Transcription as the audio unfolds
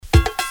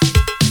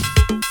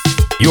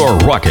You're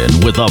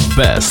rocking with the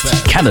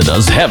best,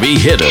 Canada's heavy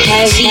hitters.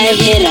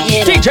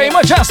 DJ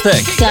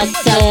Mejustik.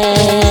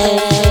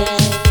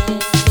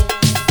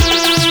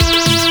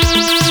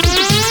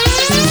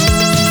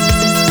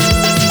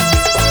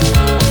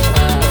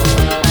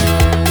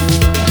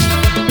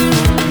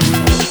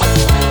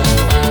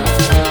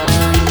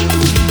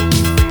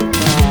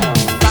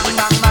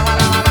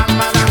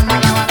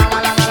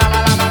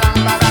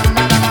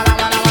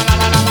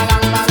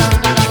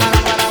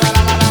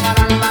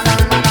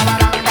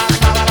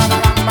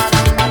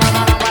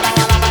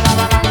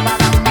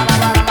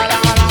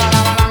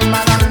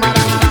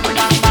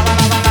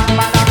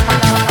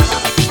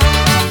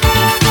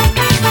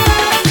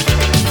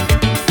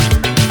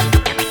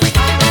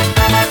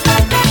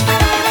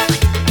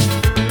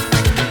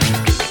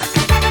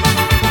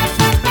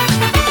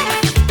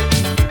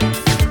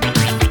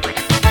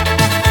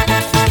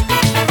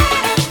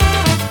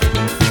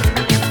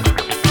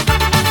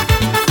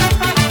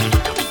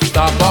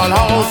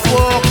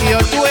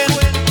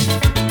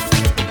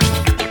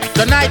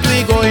 Tonight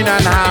we going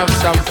and have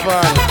some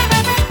fun.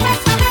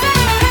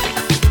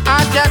 I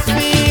just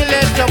feel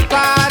it to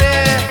party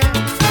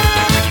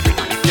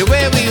the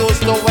way we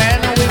used to when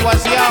we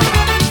was young.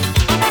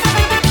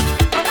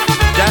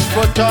 Just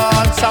put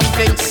on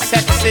something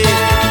sexy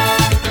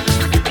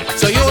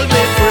so you'll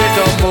be free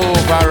to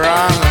move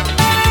around.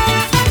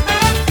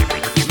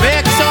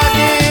 Make sure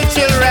the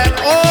children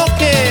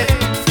okay.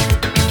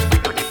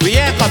 We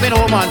ain't coming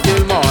home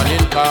until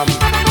morning come.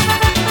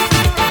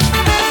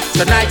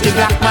 Tonight the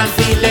black man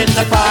feeling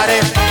the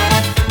party.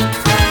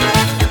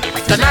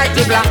 Tonight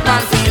the black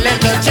man feeling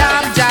the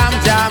jam, jam,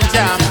 jam,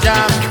 jam,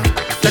 jam.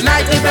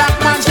 Tonight the black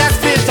man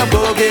just feels the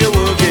boogie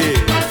woogie.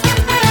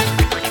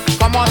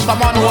 Come on,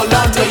 hold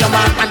on to your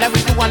man. And then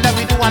we do, and then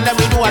we do, and then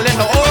we do a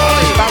little oi.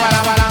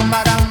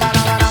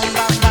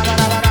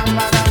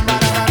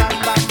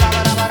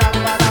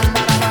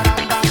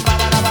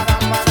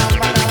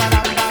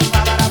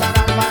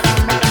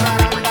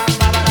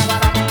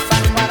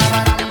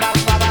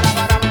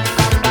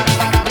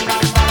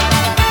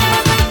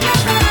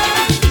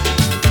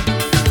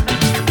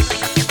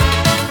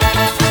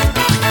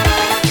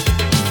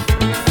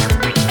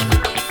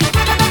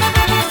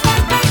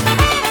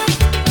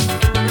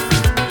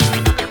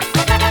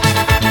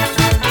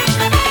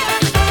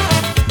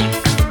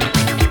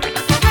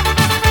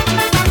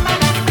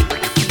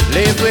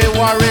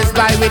 Worries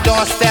by we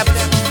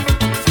doorsteps,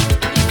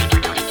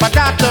 but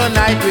after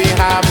night we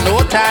have no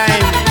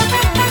time.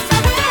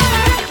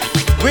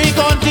 We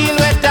gon' deal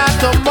with that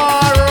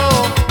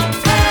tomorrow.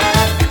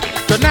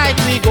 Tonight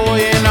we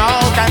going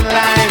out and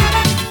line.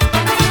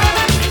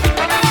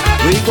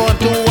 We gon'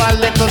 do a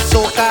little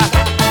soca.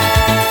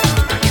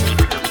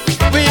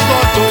 We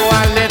gon' do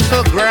a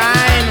little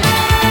grind.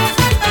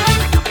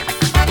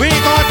 We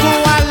gon' do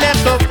a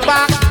little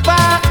back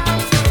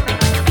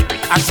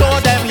and show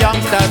them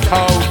youngsters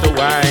how to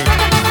wine.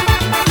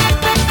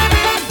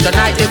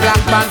 Tonight the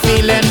black man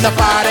feeling the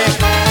party.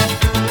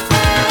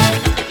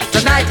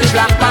 Tonight the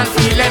black man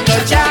feeling the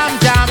jam,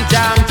 jam,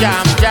 jam,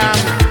 jam, jam.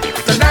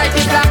 Tonight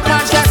the black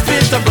man just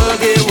feels the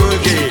boogie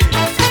woogie.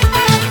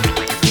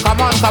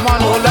 Come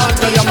on, hold on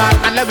to your man.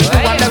 And let me do,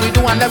 and let me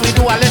do, and let me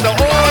do a little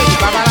oi.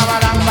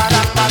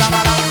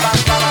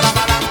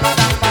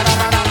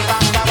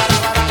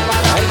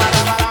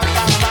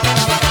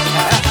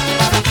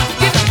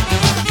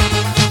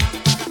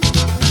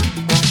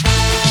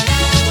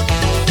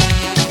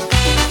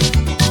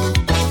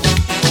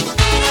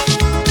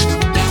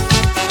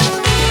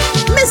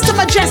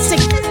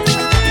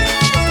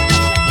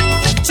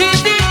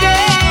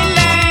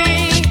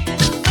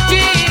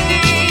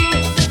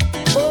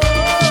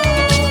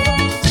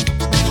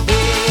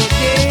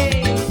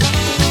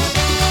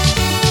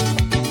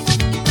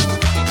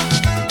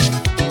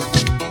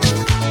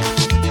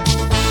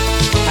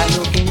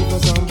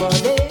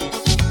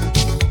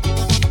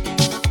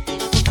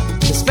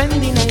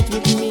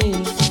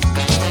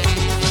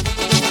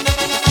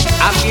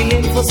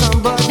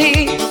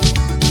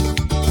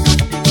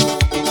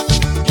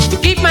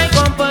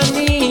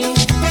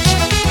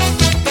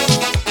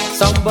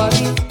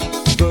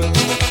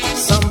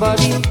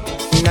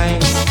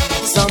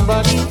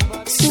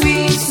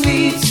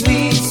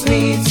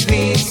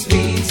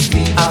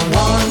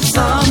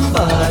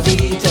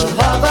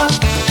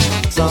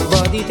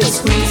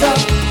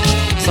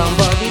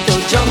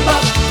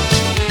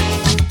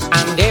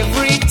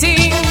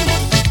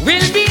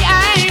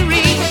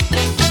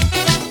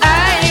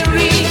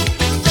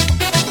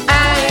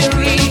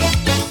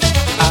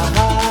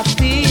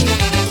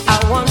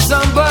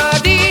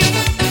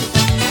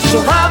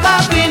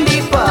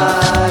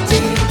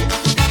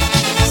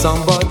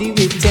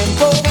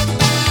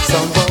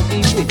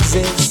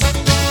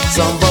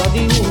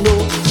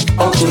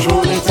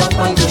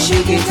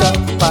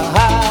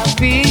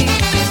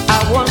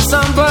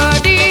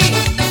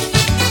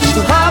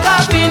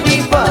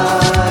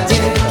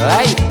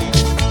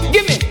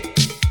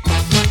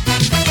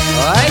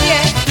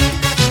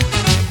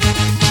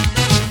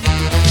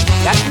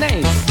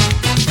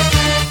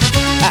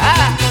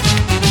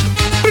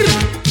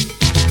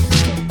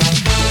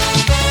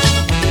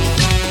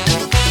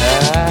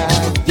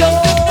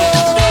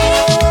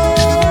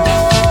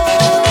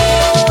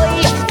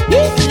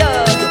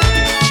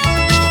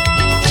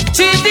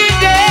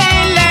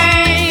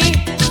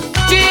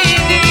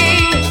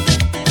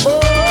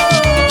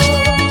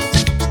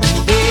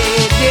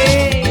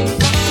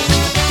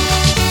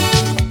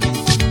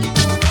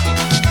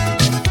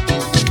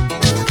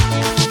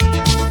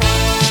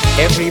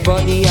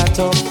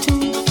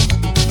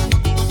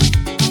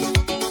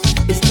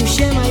 to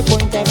share my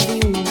point of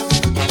view.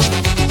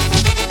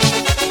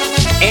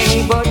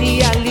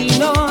 Anybody I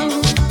lean on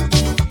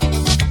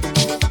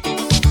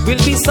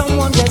will be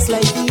someone just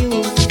like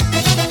you.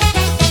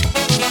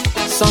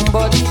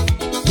 Somebody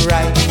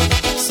right,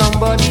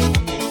 somebody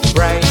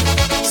bright,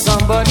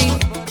 somebody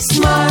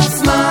smart,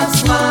 smart,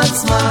 smart,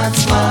 smart,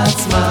 smart,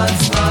 smart,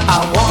 smart. I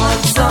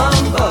want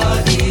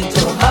somebody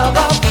to hug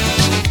up,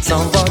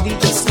 somebody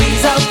to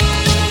squeeze up,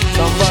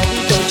 somebody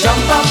to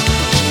jump up,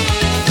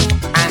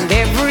 and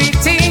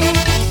everything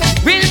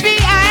will be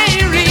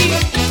airy,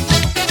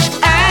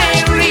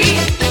 airy,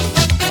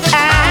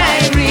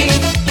 airy.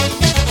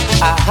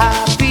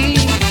 Happy,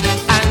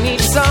 I need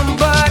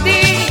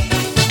somebody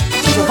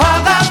to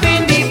hug up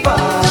in the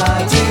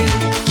party.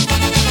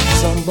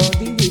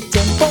 Somebody with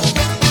tempo,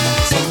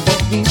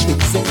 somebody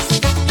with sense,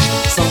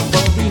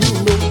 somebody who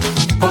knows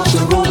how to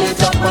roll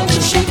it up and to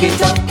shake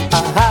it up.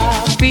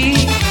 Happy,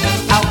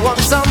 I want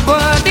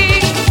somebody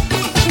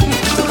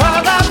to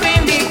hug up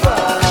in the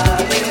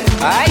party.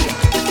 Aye.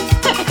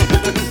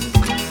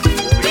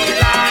 We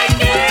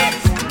like it.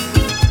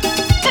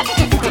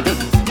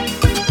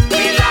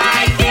 We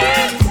like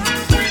it.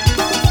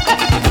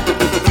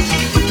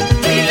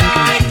 We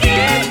like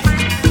it.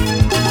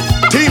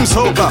 Team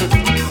Soca.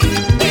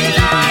 We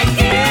like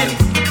it.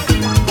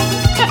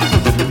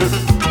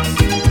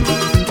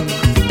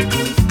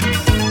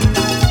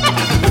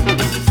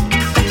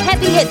 The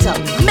heavy hitter,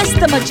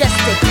 Mr.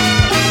 Mejustik.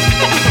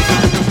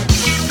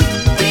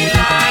 We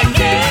like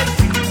it.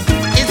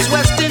 It's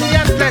West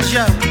Indian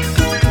pleasure.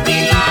 We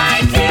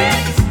like it.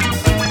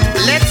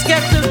 Let's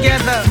get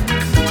together.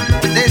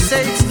 They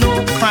say it's no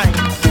crime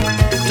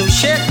to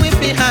shake we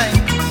behind.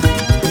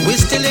 We're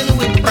still in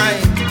with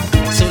pride,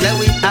 so let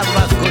we have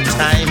a good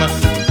time.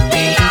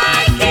 We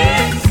like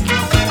it.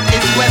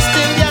 It's West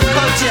Indian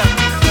culture.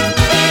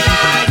 We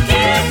like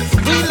it.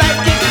 We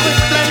like it with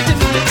plenty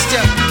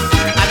mixture.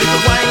 A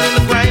little wine,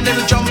 little grind,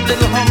 little jump,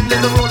 little hump,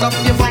 little roll up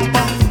your bum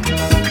bum.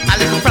 A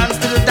little prance,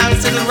 little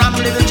dance, little ram,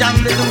 little jam,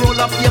 little roll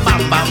up your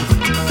bam bam.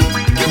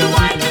 Little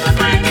wine, little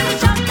grind, little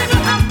jump,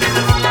 little hump,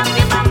 little roll up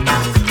your bum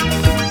bum.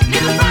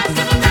 Little prance,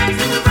 little dance,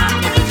 little ram,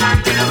 little jam,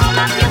 little roll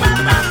up your bum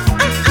bum.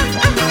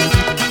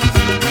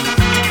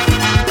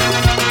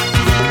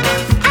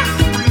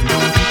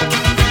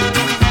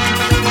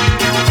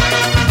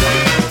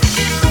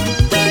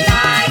 We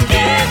like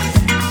it.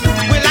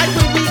 We like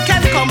when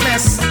weekend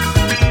commence.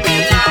 We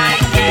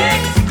like it.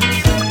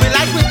 We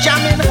like we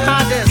jamming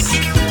hardest.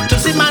 To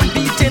see man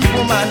beating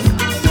woman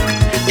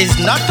is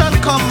not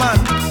uncommon.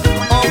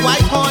 Or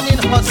white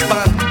horning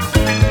husband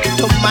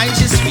to mind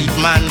his sweet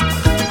man.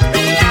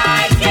 We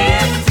like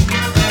it.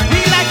 We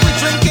like we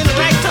drinking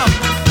right up.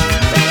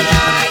 We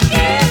like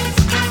it.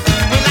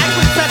 We like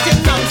we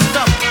petting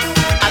non-stop.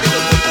 A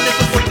little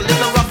foot,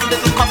 little rough,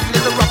 little cuff,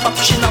 little rough up,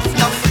 chin off,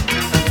 nuff.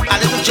 A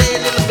little J,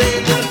 little B,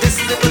 little this,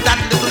 little that,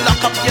 little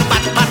lock up your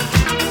back, back.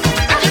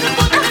 A little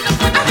foot,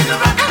 little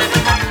rough,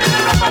 little cuff,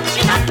 little rough up,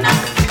 chin up, up.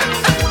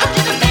 A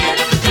little B,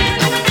 little J,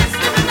 little this,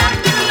 little that,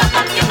 little lock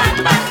up your back,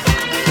 back.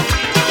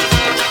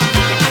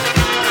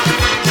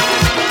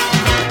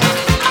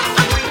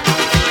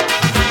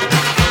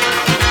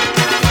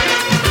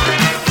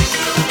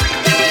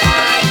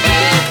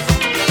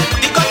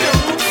 Dig up your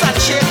roots and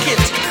shake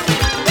it.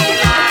 We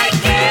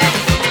like it.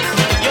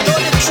 You know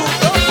the truth,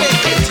 don't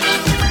fake it.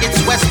 It's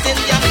West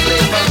Indian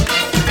flavor.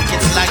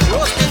 It's like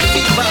roasting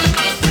fever.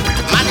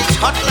 Man, it's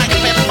hot like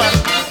pepper.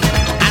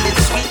 And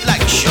it's sweet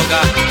like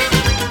sugar.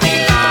 We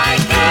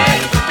like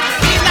it.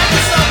 We like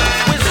it so,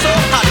 we're so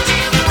hot.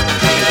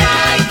 We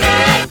like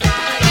it.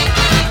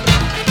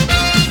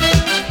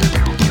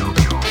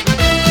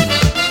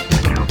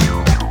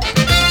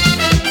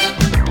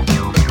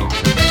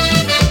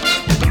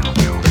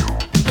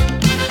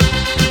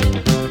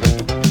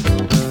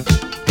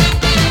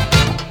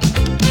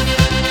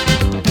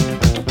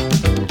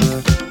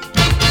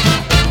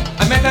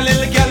 I met a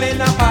little girl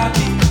in a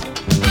party.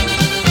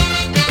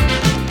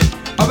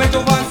 I went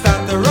over and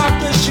sat to rock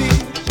the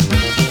sheet.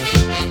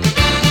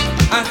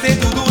 And say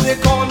to do they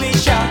call me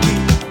Shaggy.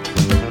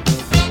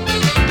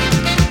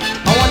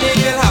 I want a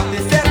girl have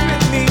this set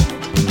with me.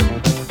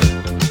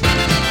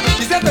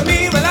 She said to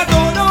me, well I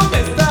don't know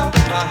mister,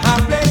 I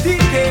have plenty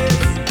kids.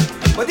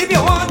 But if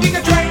you want we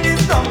can try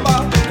this number.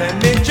 Let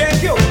me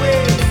check your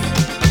waist.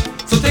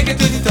 So take it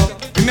to the top,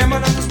 remember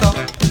not to stop.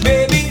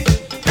 Baby,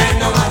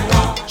 bend over and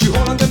rock. She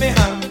hold on to me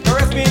hand,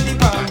 caress me in the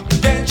palm.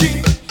 Then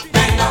she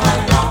bend over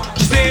and rock.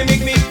 She say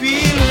make me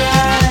feel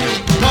right.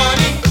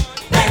 Honey,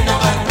 bend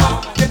over and rock.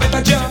 You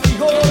better jump the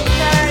whole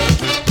night.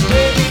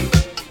 Baby,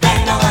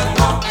 bend over and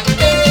rock.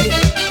 Hey.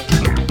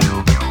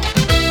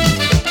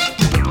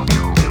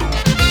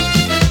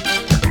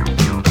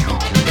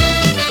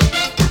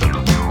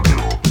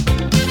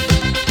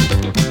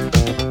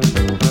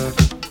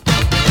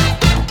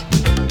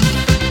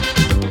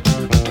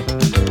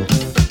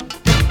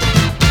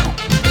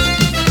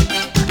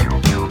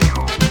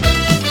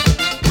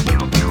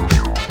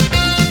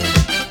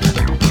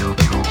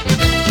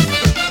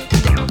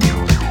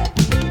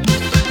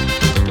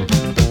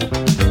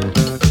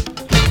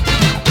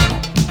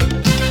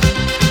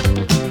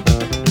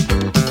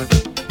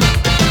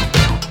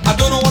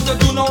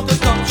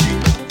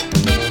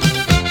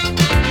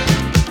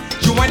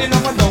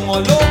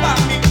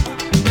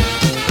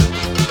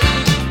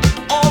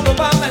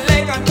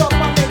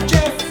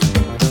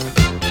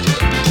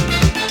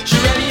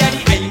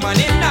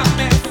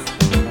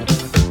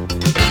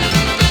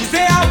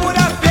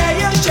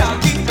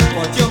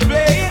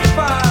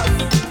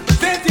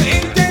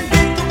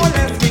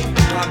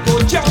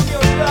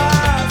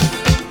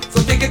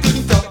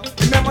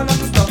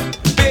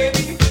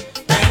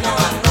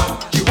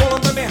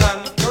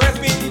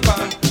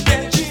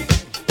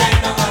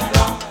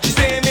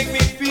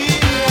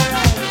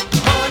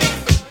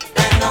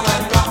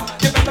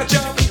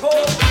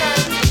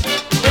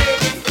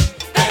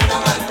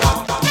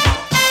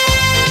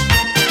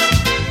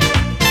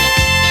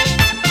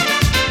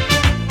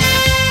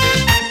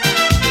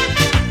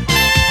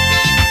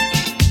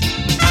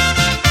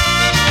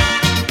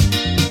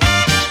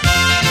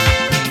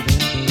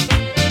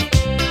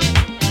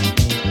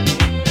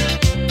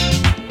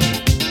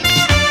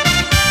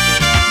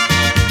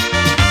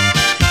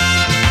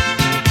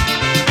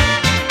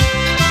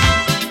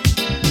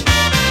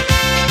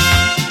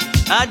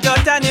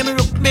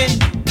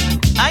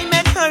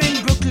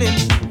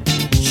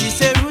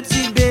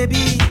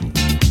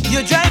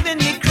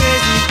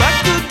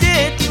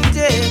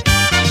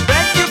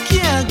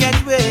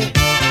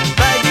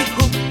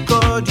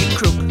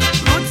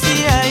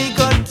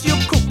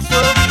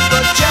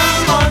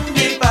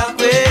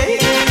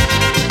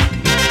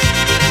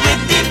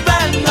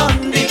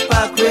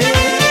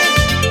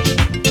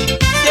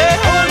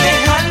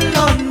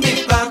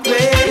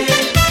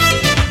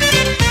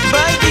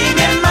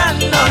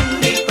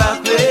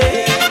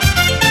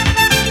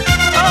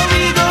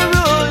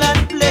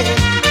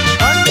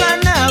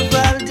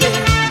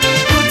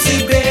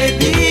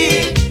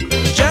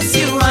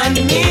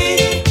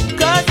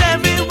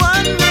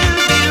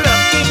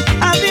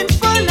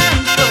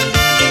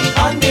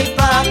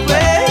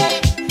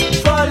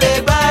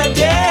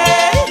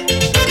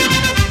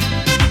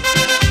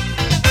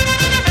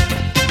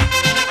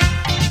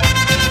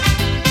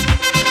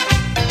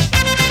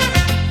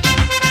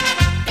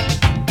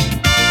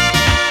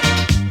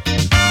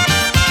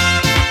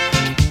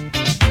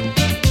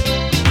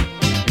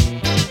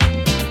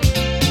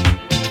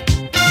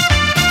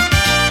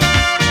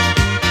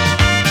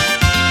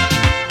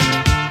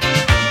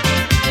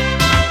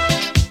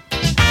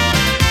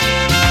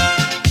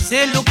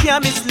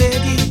 can't miss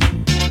lady.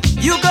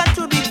 You got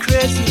to be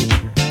crazy.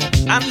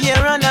 I'm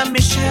here on a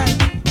mission.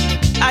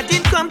 I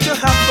didn't come to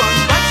have fun,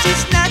 but she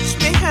snatched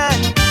me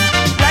hand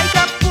like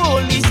a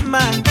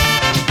policeman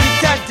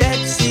with a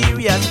dead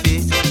serious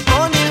face.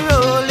 Money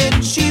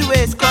rolling, she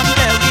waits. Come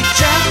there, we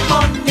check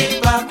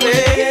money back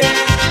way.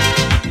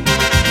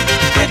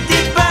 With the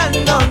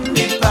band on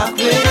the back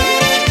way.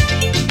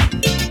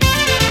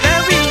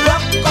 Very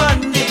rock on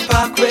the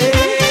back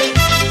way.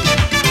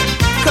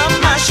 Come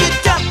mash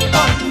it up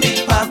on the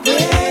back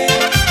way.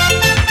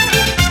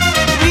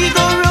 We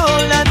go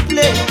roll and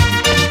play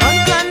on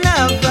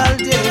Carnival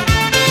Day.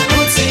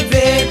 Bootsy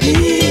baby,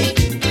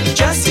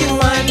 just you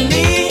and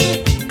me.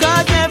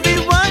 'Cause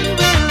everyone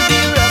will be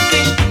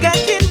rocking,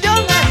 getting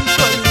down and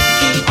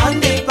funky on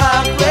the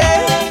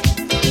parkway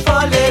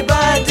for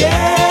Labor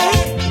Day.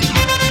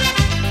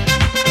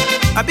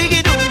 A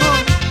biggie doom boom,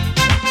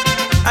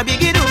 a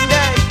biggie doom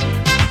day.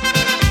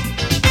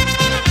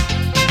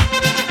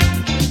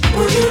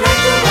 Would you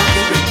like to rock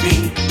it with me,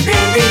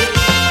 baby?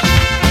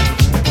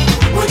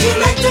 Would you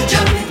like to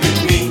jump it with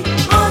me,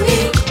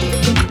 honey?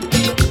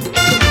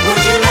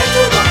 Would you like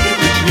to rock it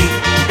with me,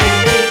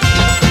 baby?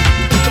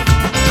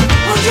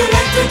 Would you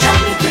like to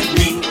jump it with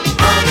me,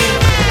 honey?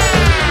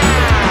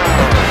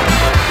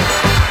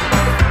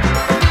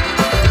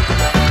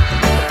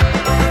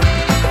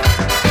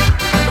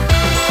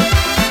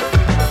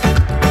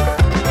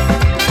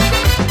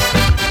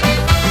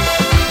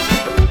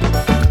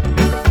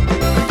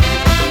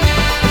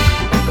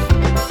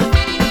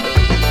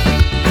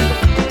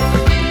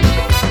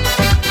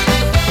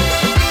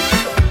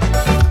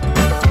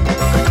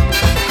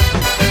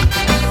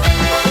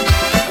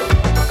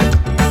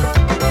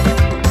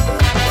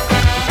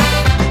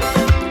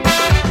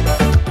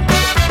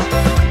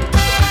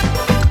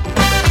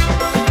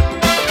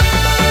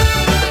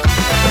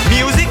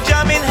 Music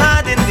jamming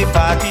hard in the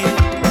party.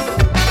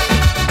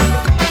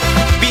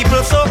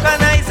 People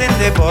socanizing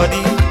their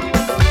body.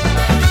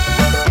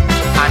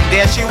 And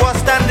there she was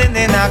standing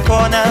in a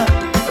corner,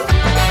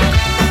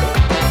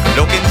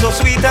 looking so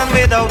sweet and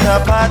without her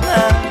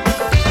partner.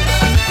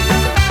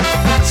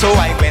 So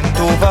I went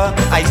over,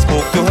 I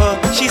spoke to her,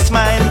 she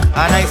smiled,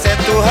 and I said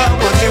to her,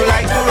 would you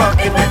like to rock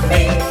it with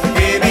me,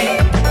 baby?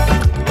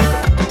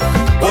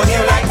 Would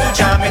you like to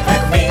jam it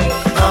with me,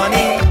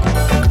 honey?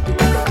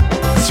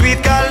 Sweet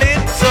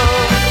Calypso,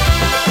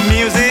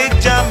 music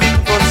jamming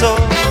for so.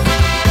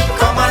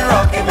 Come and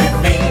rock it with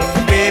me,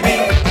 baby.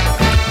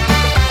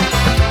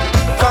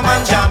 Come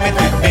and jam it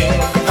with me,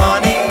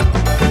 honey.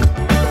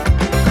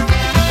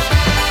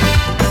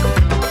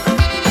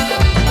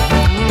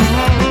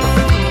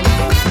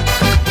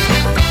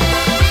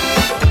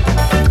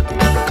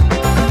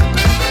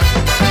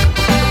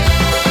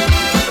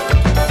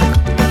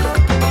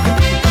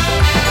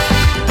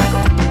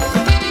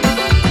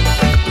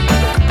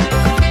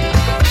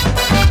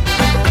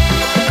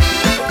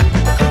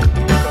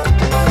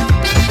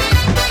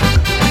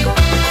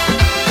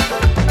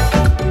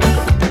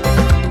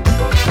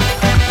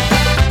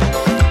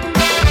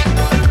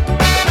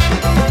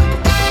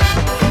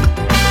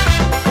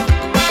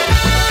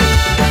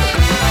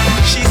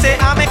 She say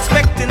I'm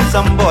expecting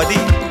somebody.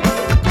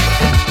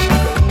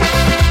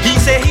 He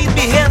say he'd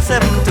be here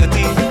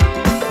 7:30.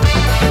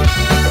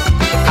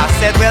 I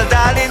said, well,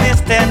 darling,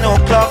 it's 10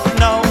 o'clock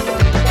now,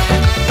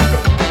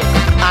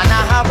 and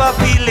I have a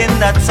feeling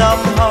that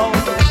somehow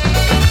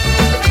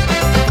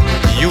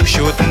you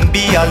shouldn't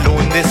be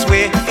alone this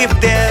way. If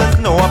there's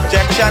no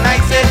objection, I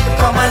said,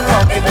 come and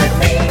rock it with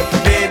me,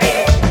 baby.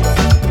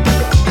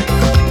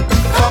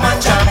 Come and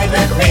jam it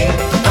with me,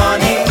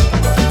 honey.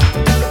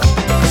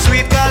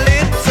 Sweet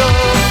Calypso,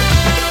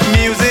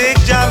 music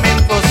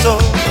jamming for so.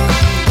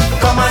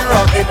 Come and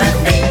rock it with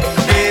me,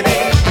 baby.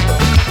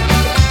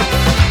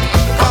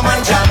 Come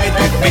and jam it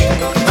with me,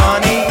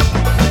 honey.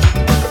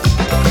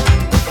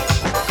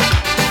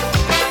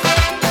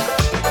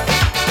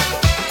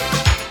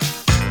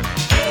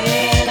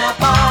 In a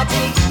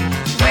party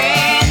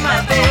with my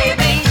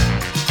baby.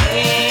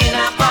 In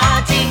a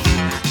party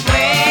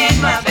with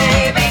my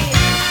baby.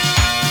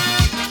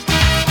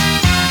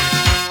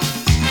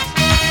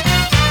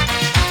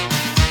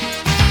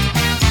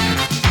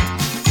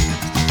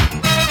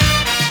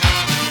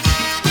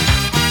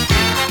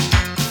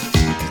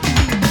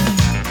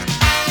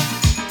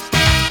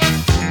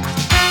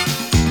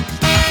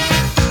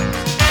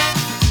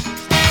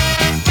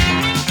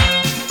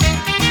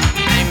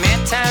 I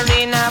met her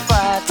in a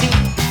party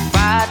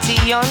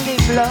on the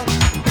block.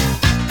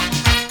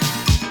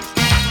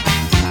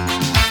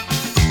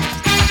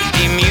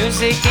 The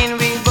music in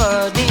we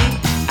body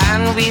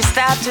and we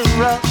start to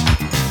rock.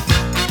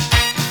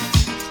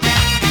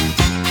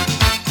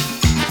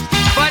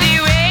 For the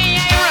way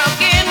I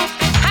rockin',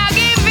 I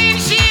give in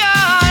she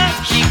all.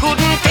 She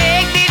couldn't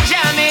take the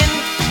jamming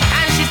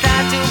and she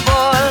start to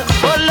ball.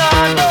 Oh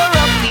Lord, don't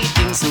rock the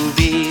thing so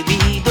baby,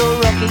 don't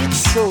rock it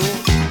so.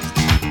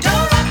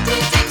 Don't rock the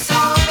thing so,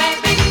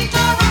 baby.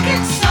 Don't rock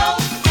it so.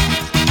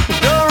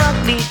 Don't rock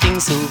the thing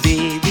so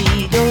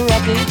baby, don't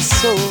rock it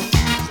so.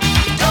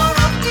 Don't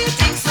rock the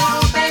thing so,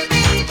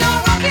 baby.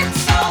 Don't rock it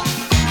so.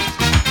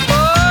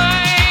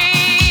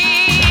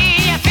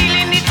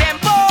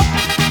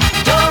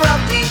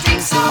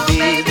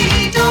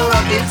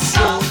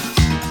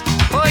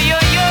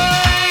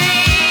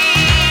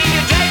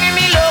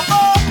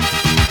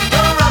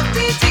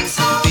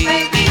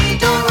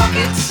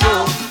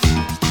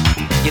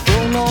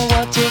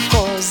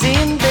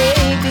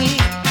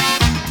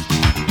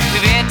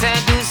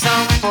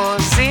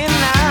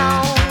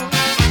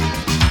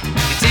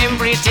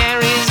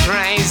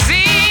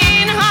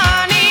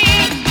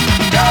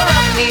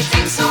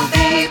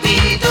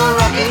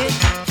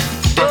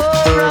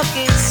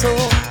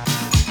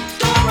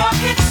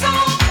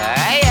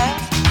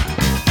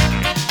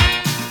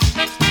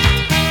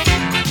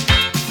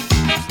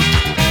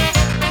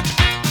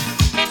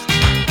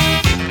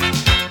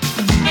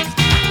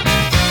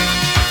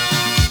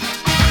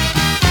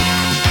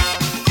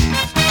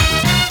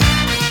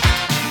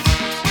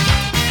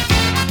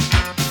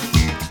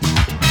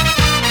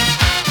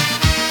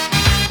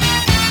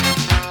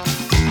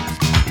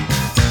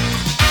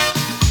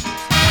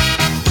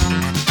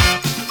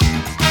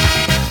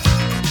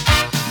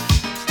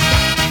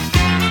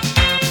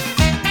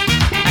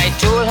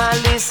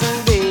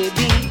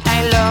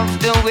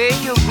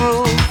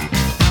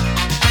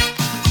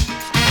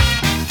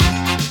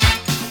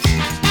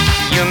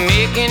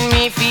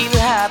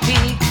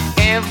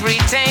 every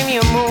time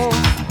you move.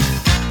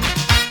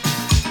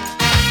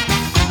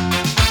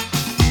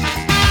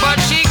 But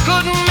she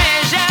couldn't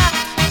measure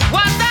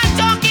what I'm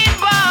talking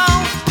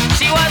about.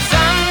 She was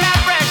under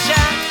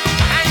pressure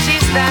and she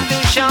started to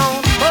shout,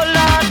 oh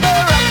Lord,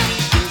 don't rock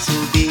it so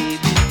baby,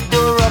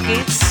 don't rock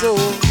it so.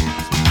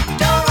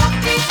 Don't rock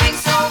the thing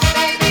so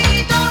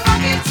baby, don't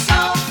rock it so.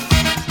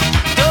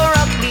 Don't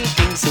rock the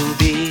thing so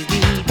baby,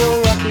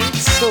 don't rock it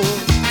so.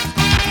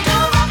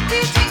 Don't rock the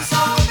thing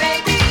so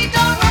baby,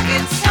 don't rock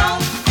it so.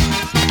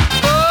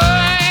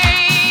 Boy,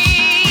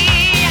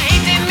 you're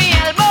hitting me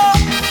elbow.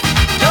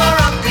 Don't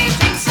rock the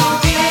thing so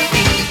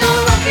baby,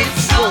 don't rock it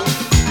so.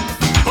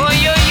 Oh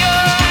yo yo,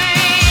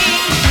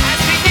 I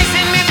see this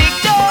in me big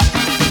toe.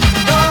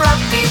 Don't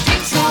rock the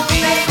thing so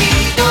baby,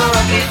 don't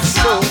rock it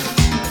so.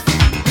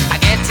 I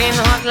getting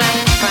hot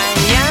like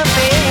fire,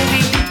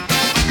 baby.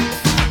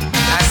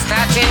 I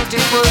starting to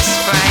push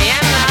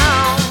fire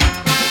now.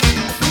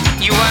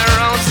 You are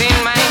rousing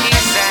my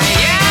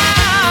desire,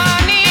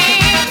 honey.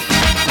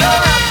 Don't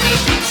rock the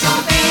thing so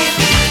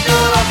baby,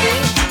 don't rock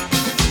it.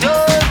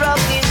 Don't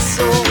rock it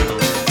so.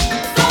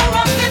 Don't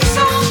rock it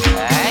so.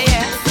 Ah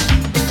yeah.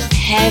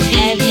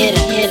 Heavy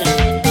hitter,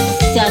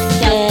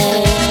 sucker.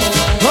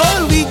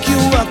 All week you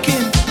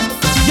walking,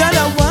 girl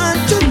I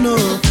want to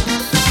know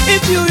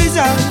if you is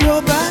a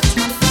robot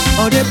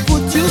or they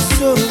put you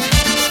so.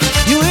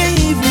 You ain't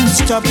even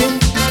stopping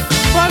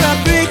for a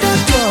break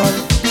at all.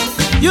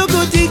 You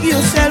go dig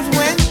yourself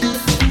when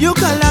you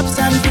collapse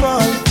and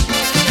fall.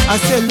 I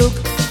say look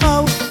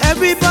how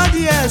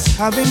everybody else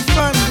having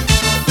fun.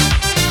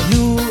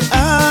 You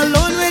are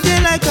alone with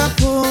it like a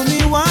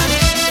pony one.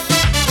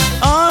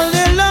 All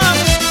day long,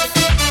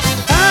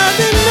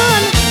 having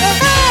none.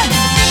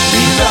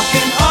 We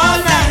rockin' all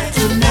night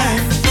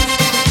tonight.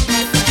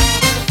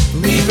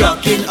 We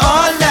rockin'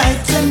 all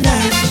night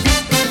tonight.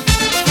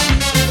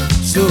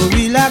 So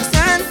relax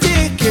and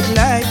take it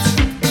light.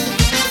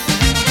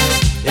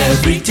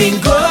 Everything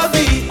go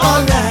be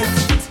alright.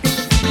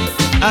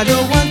 I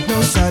don't want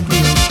no sad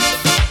news.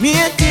 Me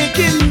ain't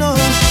taking no.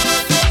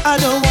 I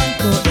don't want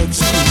no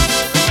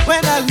excuse.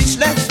 When I reach,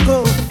 let's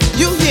go.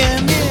 You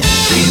hear me?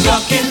 We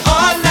rockin'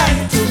 all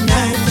night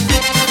tonight.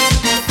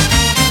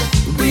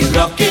 We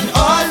rockin'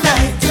 all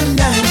night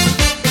tonight.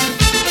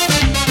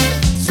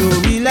 So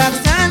relax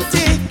and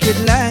take it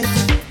light.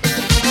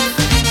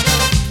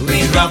 We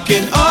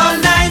rockin' all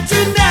night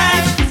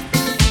tonight.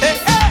 Hey,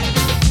 hey.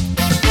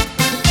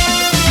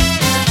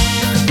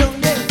 Don't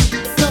go there,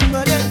 don't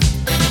go there,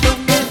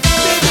 don't go there,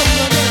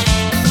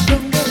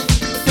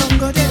 don't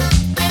go there,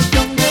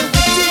 don't go there.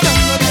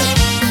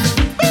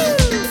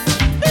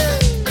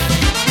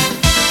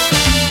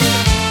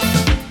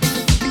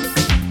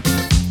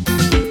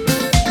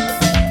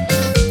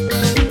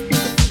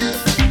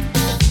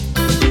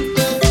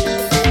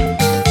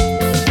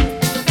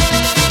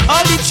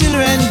 All the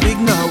children big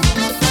now,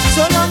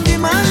 so long the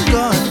man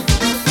gone.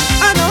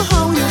 I know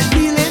how you're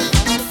feeling,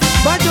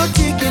 but don't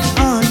take it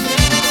on.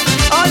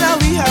 All that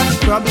we have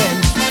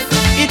problems,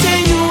 it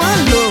ain't you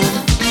alone,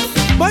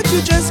 but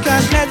you just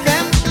can't let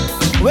them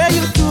wear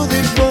you to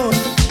the bone.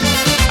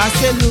 I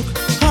say look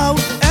how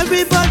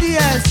everybody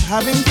else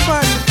having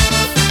fun.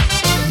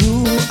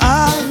 You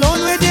are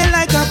alone with it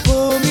like a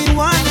pony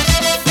one.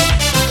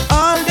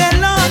 All day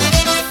long,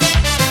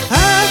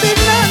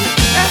 having none.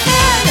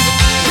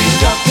 We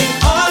rockin'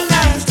 all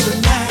night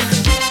tonight.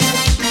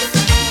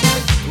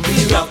 We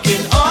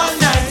rockin' all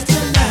night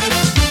tonight.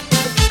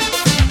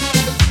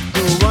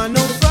 Don't want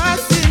no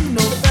fussing,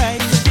 no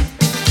fight.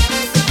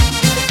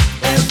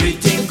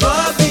 Everything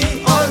gon' be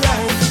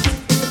alright.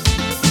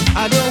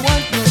 I don't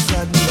want no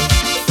sadness.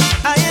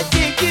 I ain't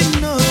taking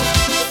no.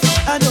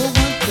 I don't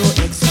want no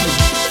excuse.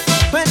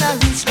 When I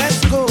reach,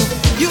 let's go.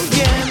 You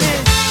hear me?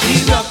 We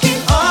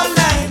rockin' all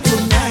night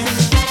tonight.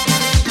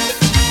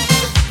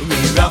 We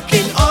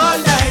rockin' all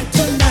night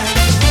tonight.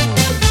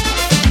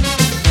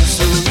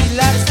 So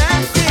relax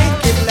and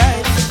take it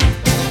light.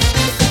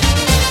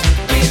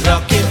 We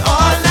rockin'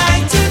 all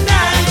night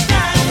tonight.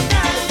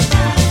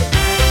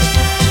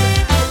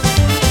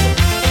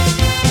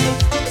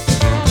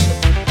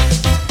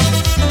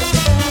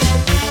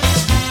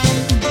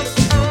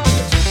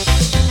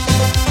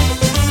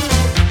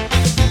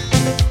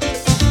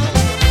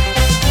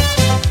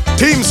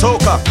 Team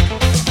Soca.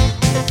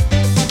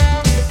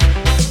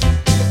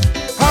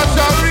 As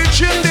I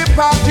reach in the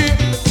party,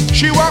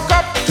 she walk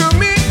up to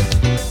me.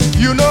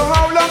 You know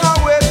how long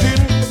I'm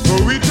waiting for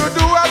we to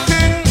do a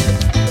thing.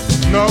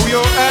 Now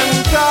you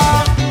enter,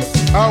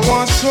 I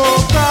want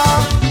soca.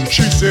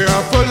 She say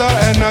I'm full of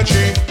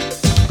energy,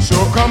 so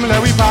come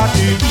let we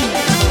party.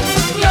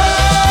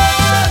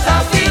 Yes,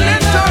 I'm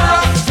feeling to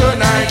rock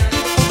tonight.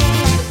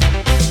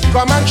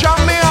 Come and jam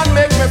me and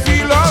make me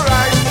feel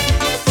alright.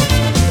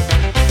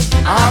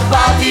 I'm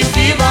party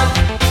fever.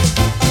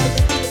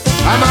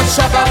 I'm a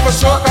sucker for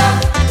soca.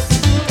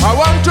 I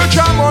want to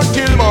jam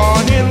until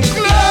morning.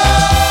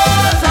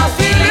 Close, I'm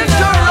feeling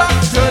to rock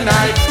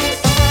tonight.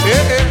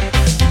 Hey, hey.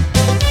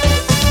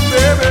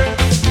 Baby.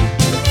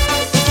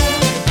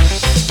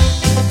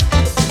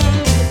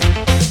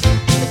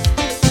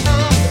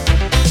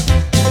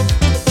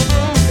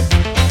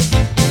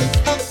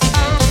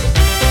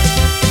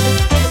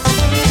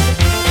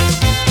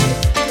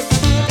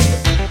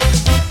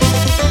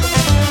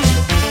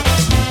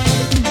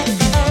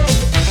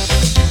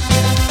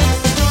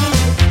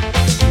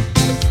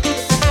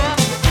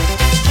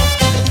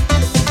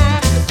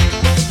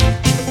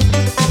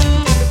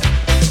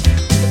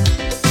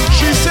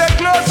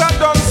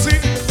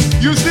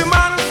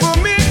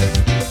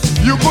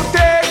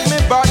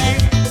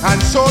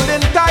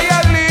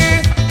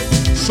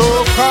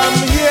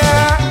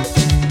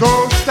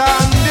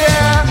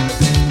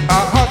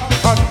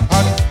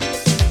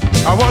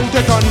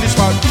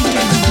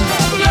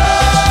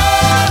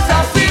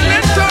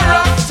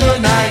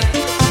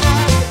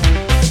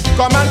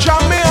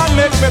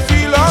 make me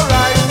feel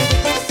alright.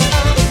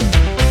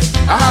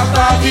 I have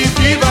coffee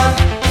fever.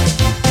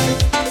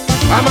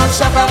 I'm a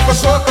sucker for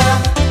soca.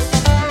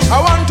 I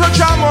want to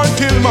jam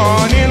until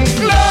morning.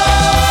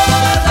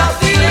 Lord, I'm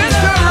feeling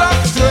the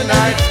rock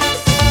tonight.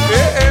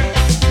 Hey, hey.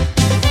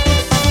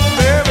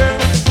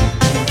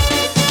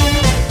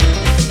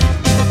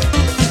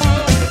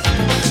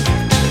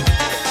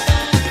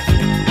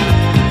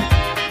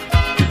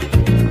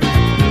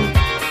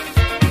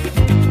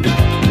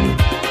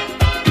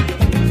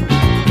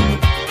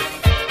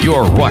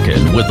 You're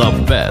rocking with the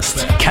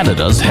best,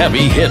 Canada's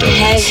heavy hitters.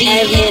 Heavy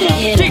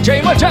hitter.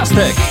 DJ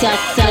Mejustik.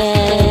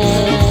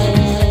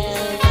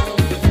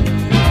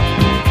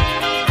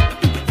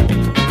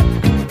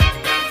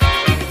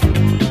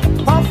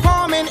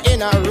 Performing in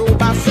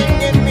Aruba,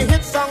 singing me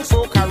hit song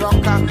soca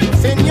rocker.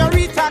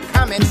 Senorita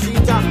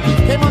Carmencita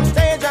came on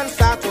stage and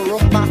start to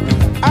rumba.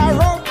 I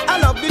wrote, I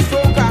love the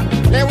soca.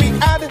 Then we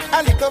add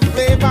a little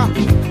flavor,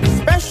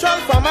 special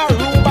from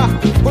Aruba.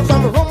 Put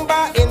some rumba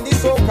in the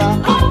soca.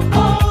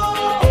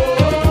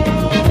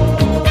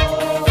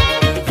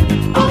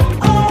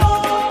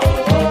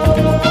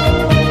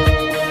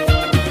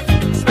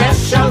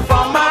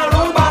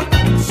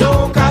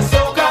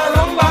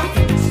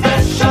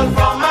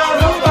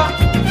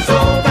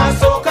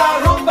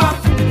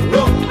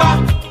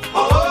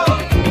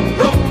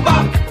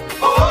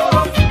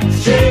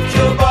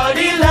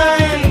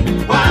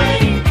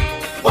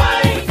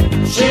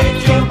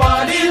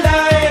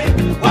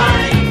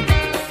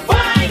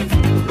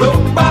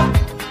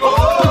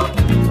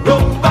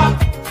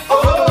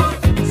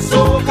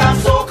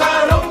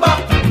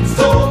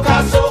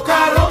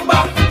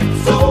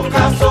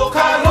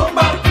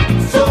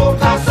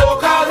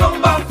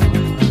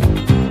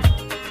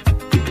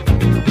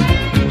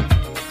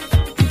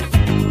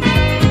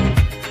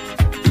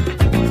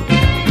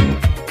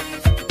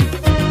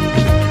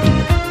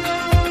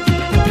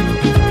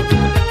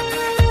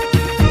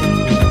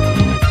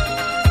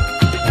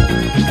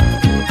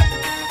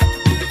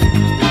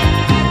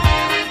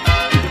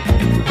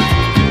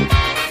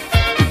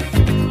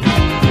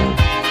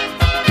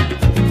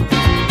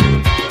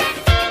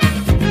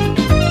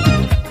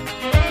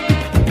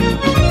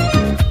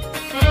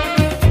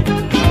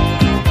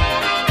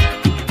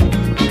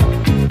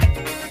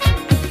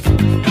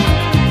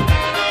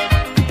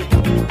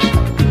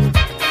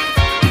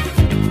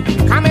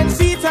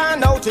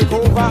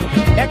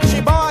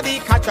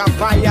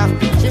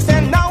 She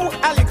said now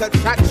a little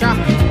cha-cha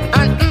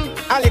and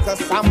a little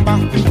samba.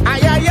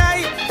 Ay, ay,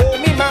 ay, oh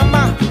me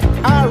mama.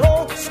 I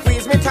roll,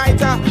 squeeze me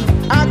tighter.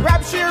 I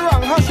grab she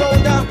around her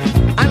shoulder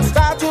and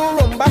start to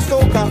rumba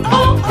soca.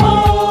 Oh, oh,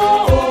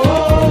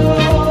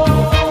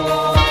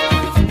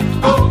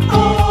 oh, oh,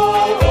 oh,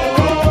 oh.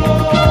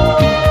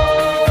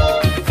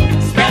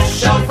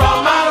 Special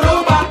from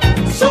Aruba,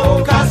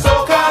 soca,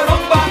 soca,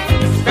 rumba.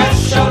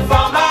 Special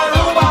from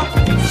Aruba,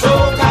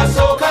 soca,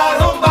 soca,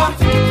 rumba.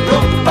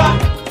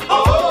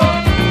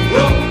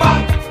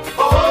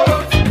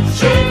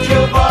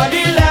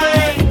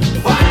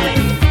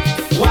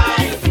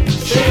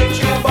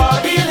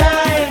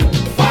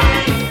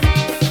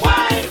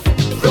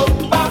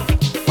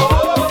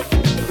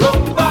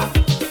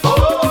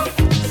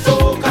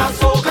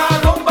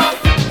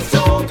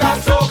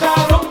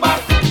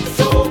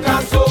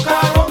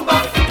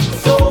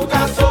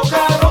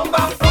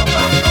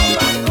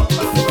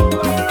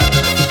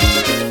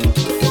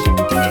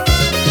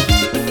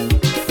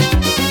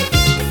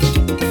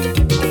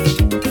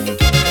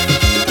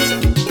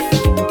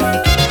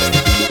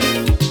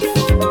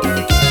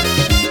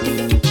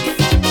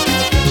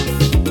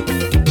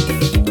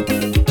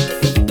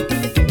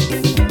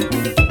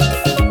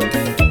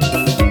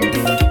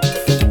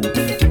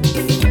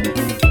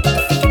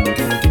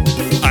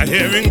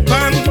 Hearing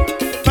pan,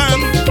 pan,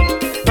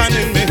 pan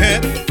in me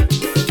head.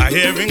 I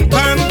hearing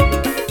pan,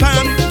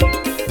 pan,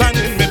 pan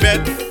in me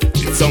bed.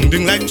 It's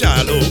sounding like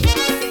Charlo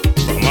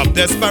from up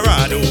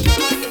Desperado.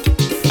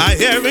 I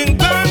hearing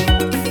pan,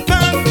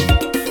 pan,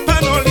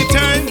 pan all the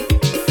time.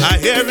 I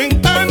hearing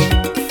pan,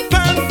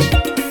 pan,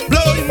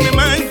 blowing my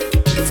mind.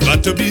 It's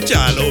got to be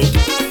Charlo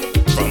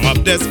from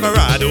up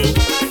Desperado.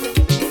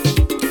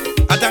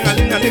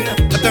 Atanga-linga-linga,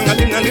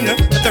 atanga-linga-linga,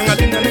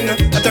 atanga-linga-linga,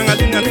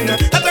 atanga-linga-linga,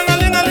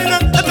 atanga-linga-linga,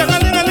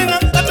 atanga-linga-linga,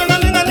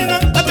 atanga-linga-linga,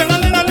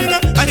 atanga-linga-linga.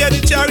 I hear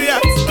the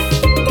chariots,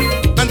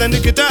 and then the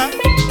guitar,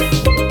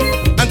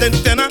 and then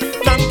the tenor,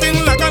 ting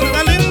like a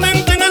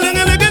ling-ling,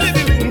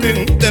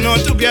 ting-a-ling-a-ling-a-ling-a-ling-ling. Then all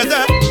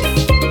together,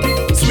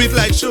 sweet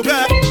like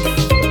sugar,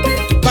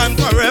 pan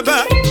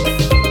forever.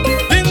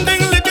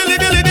 Ling-ding,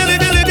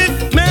 liggy-liggy-liggy-liggy-liggy.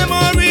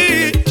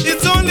 Memory,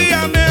 it's only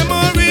a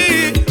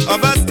memory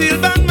of a steel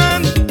band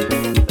man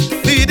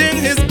leading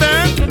his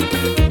band.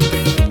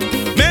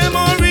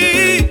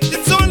 Memory,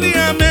 it's only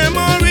a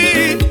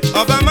memory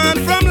of a man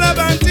from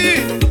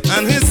Levante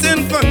and his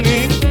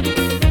symphony.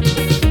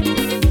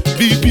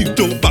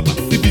 Bibito baba,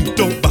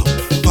 bibito bow,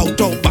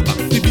 bow baba,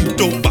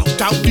 bibito bow,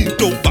 bow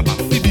bibito baba,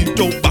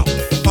 bibito bow,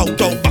 bow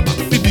baba,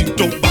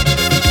 bibito bow.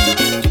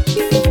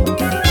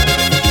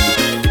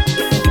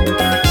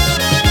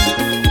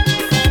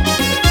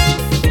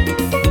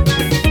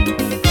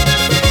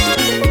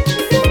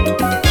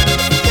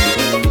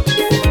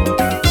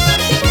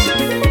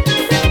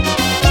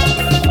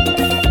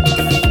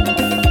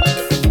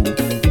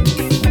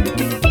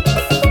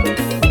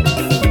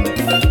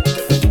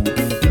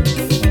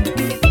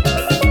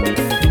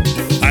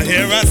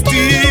 a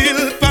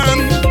steel pan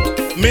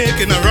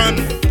making a run.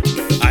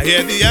 I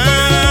hear the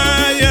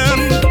iron,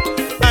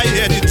 I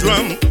hear the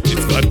drum.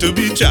 It's got to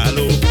be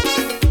Charlo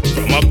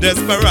from up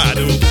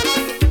Desperado.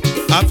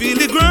 I feel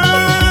the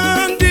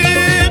ground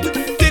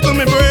dip tickle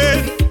my brain.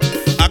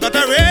 I got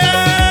a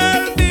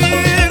real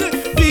deal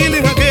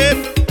feeling again.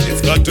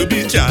 It's got to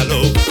be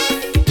Charlo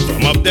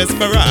from up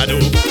Desperado.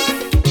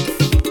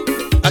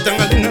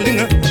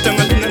 Atanga-linga-linga,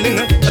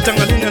 atanga-linga-linga,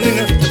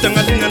 atanga-linga-linga,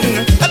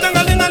 atanga-linga-linga,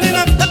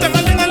 atanga-linga-linga,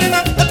 atanga-linga-linga,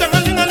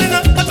 atanga-linga-linga,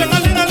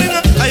 atanga-linga-linga.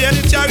 I hear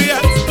the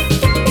chariot,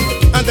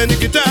 and then the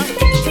guitar,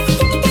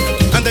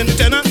 and then the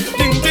tenor,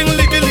 ding ding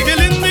liggy liggy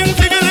ling ding,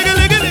 liggy liggy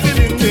liggy liggy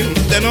ling ding.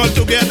 Then all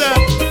together,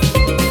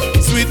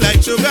 sweet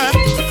like sugar,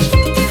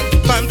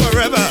 fun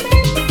forever.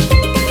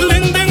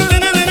 Ling ding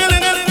ling a ling a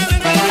ling a ling a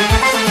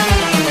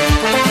ling.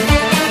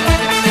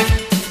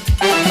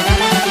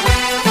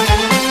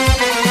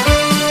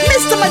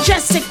 Mr.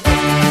 Mejustik.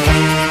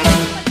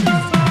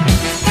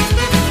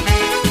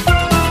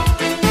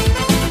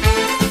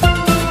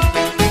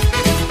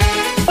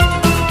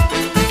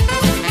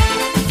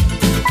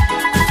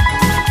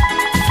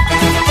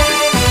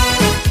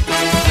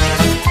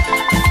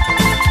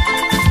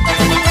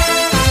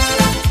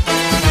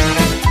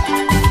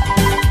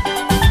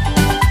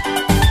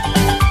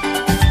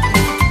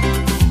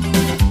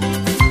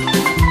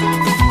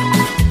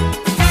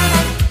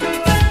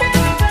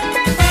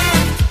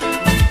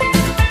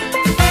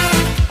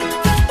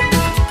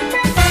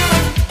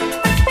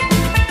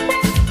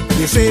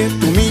 They say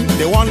to me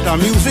they want a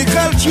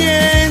musical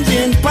change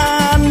in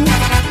pan.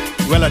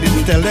 Well, I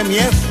didn't tell them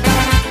yes,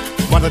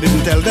 but I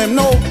didn't tell them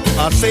no.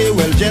 I say,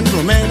 well,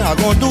 gentlemen, I'm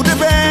gonna do the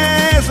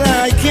best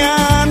I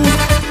can.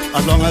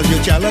 As long as you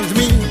challenge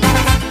me,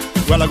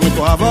 well, I'm going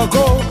to have a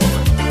go.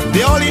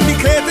 They all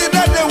indicated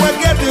that they were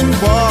getting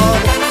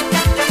bored,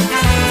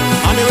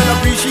 and they will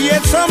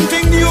appreciate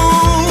something new.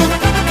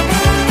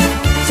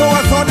 So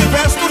I thought it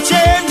best to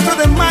change to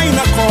the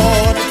minor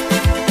chord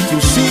to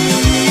see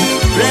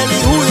really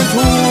who is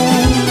who.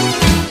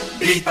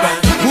 Big band,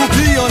 Who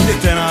play on the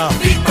tenor?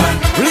 big band,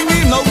 Bring me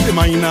out the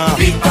minor.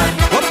 big band,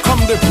 What come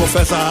the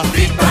professor?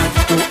 big band,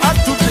 To add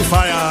to the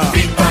fire.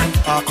 big band,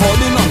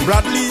 Calling on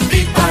Bradley.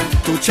 big band,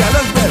 To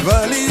challenge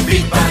Beverly.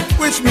 big band,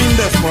 Which means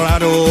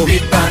Desperado.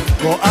 big band.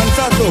 Go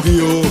answer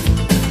Tokyo.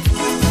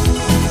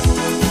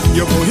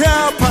 You go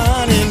hear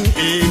pan in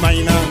A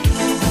minor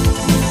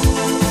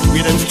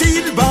with them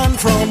steel band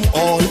from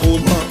all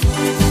over.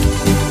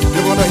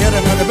 You're gonna hear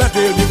them at the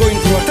battle. You're going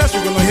through a test.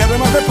 You're gonna hear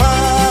them at the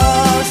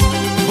pass.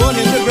 Burn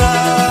in the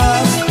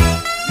grass.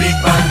 Big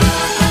band,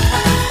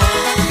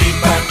 big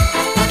band,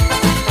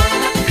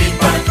 big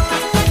band,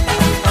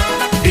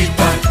 big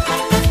band.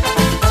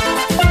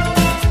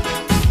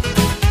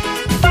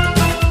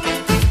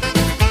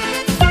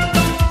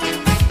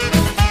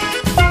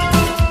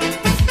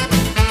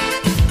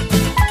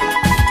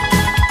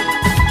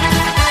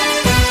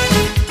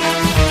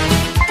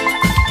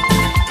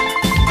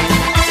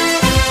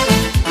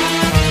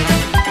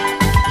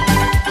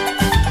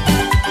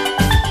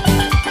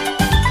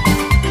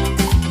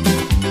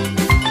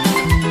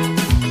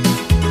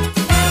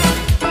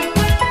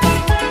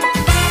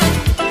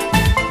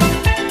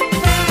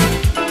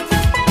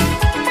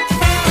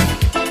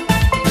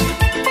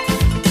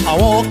 I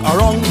walk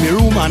around the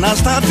room and I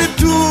started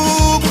to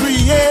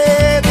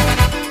create.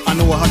 I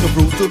know how to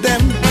prove to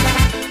them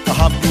I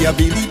have the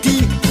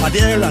ability. I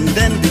there and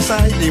then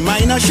decide the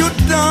minor should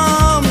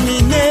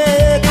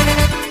dominate.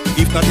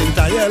 If not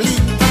entirely,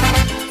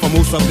 for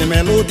most of the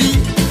melody.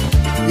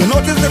 You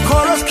notice the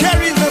chorus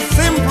carries a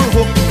simple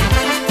hook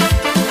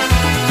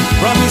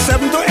from E7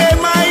 to A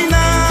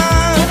minor.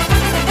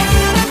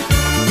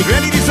 It's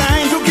really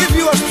designed to give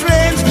you a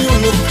strange new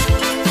look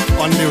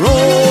on the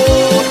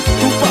road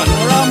to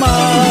Panorama.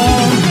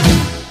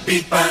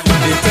 Big band,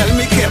 They tell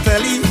me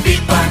carefully,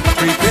 big band,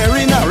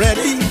 preparing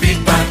already, big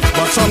band,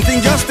 but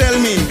something just tell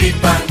me, big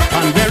band,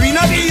 and very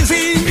not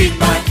easy. big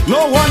band,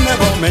 No one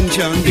ever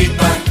mentioned big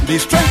band, the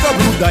strength of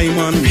Blue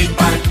Diamond. big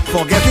band,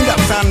 Forgetting that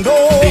Sando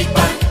big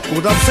band.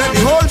 would upset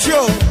the whole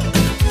show.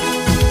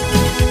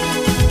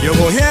 You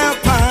go hear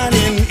pan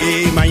in A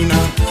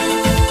minor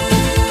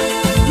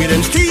with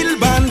them steel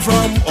band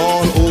from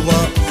all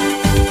over.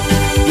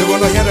 You're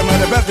gonna hear them at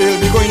the battle. They'll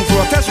be going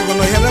through a test. You're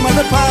gonna hear them at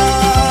the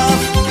pass.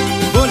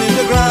 Burning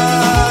the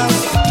grass.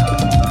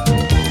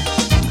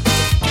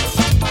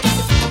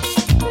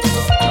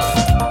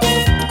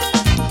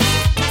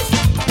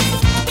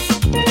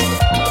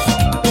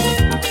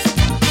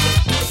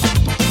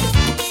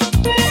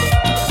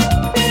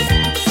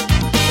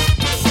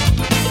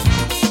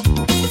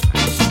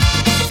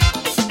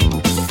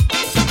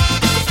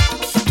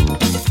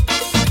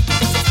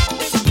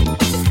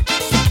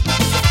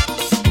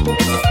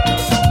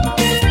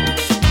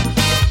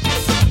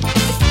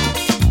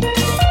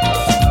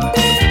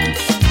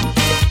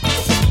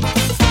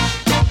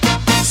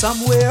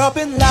 Somewhere up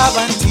in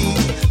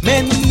Laventine,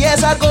 many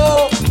years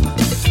ago,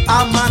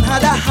 a man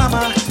had a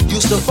hammer,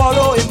 used to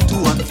follow him to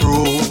and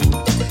fro.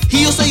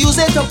 He used to use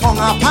it upon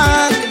a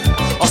pan,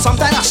 or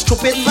sometimes a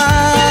stupid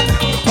man.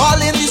 All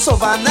in the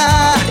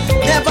savannah,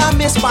 never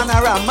miss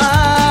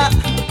panorama.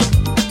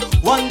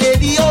 One day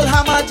the old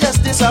hammer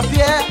just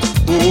disappeared.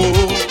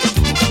 Oh,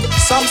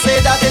 some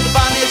say that it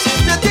vanished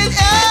into thin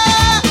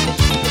air.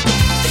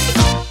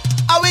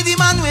 Away the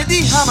man with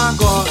the hammer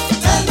gone.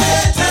 Tell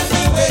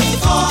me where he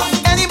gone.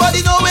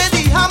 Anybody know where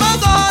the hammer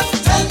gone?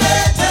 Tell me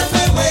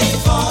where he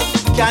gone.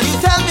 Can you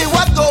tell me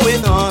what's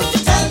going on?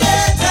 Tell me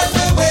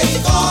where he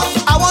gone.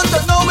 I want to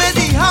know where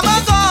the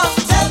hammer gone.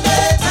 Tell me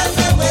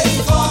where he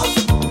gone.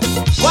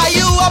 Why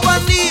you up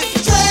and leave?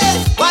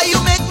 Trade. Why you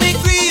make me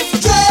grieve?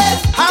 Trade.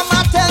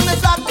 Hammer, tell me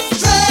that.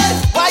 Trade.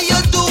 Why you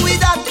do with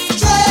that?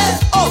 Trade.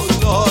 Oh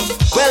Lord.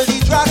 Well, the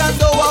dragon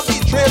don't walk the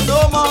trail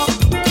no more.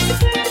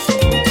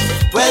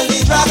 Well,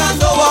 the dragon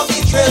don't walk the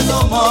trail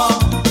no more.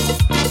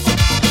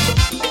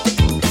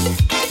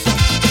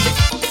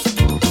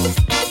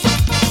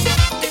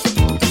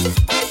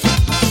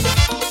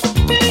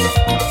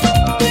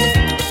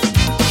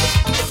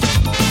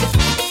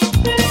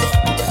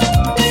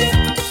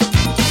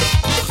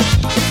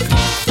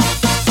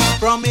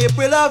 From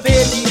April of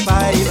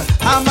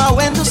 85, Hammer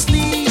went to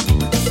sleep.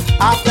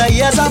 After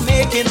years of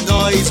making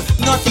noise,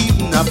 not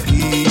even a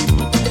peep.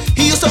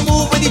 He used to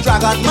move with the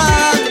dragon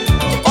man,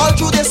 all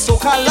through the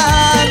soca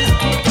land.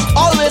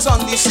 Always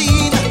on the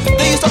scene,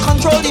 they used to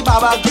control the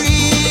Baba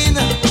Green.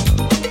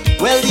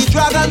 Well, the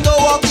dragon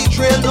don't walk the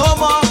trail no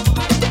more.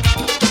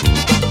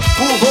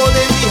 Who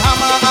holding the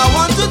hammer, I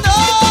want to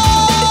know.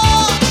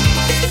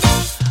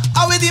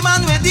 How is the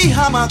man with the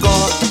hammer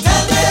gone?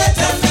 Tell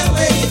me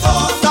where he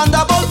gone.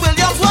 Thunderbolt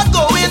Williams, what's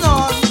going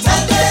on?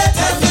 Tell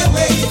me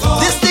where he gone.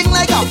 This thing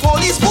like a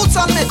police boots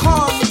on the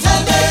con.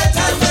 Tell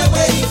me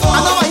where he gone. I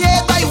know I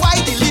hear by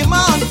white the lima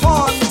and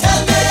pond.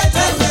 Tell me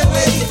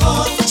where he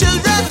gone.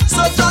 Children,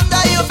 search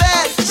under your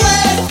bed.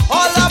 Trade.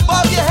 All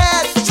above your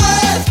head.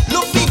 Trade.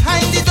 Look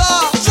behind the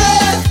door.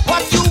 Trade.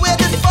 What you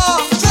waiting for?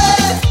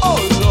 Trade. Oh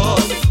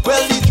Lord.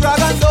 Well, the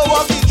dragon don't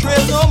walk the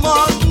trail no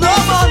more. No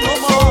more, no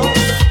more.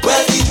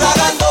 Well, the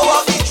dragon don't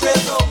walk the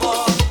trail no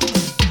more.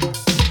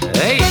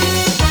 Hey.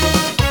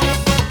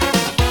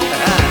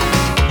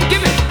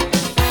 Give it.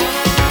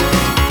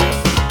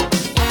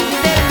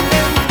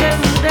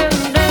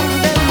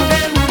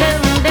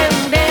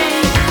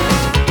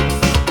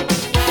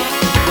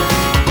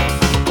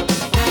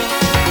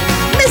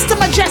 Mr.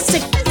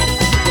 Mejustik.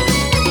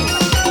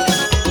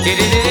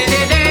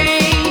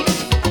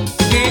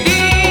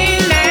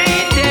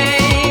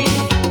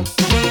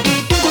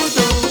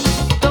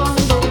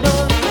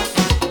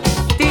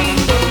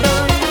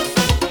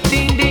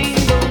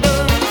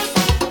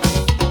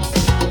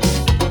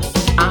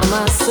 I'm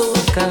a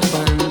soca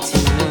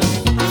pantina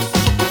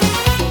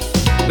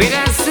with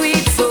a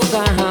sweet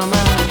soca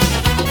hammer,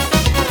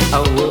 a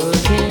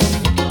working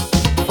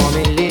for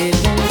me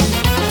living.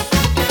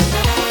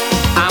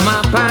 I'm a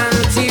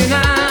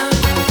pantina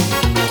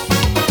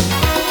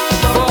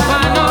for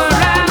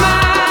panorama.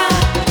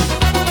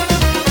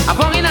 A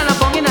pongin and a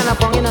pongin and a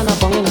pongin and a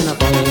pongin and a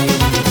pongin.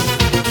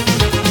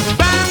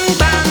 Bang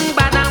bang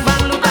badang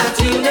bang, look at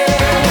tune in,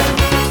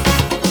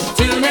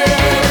 tune in,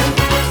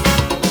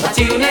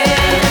 tune in.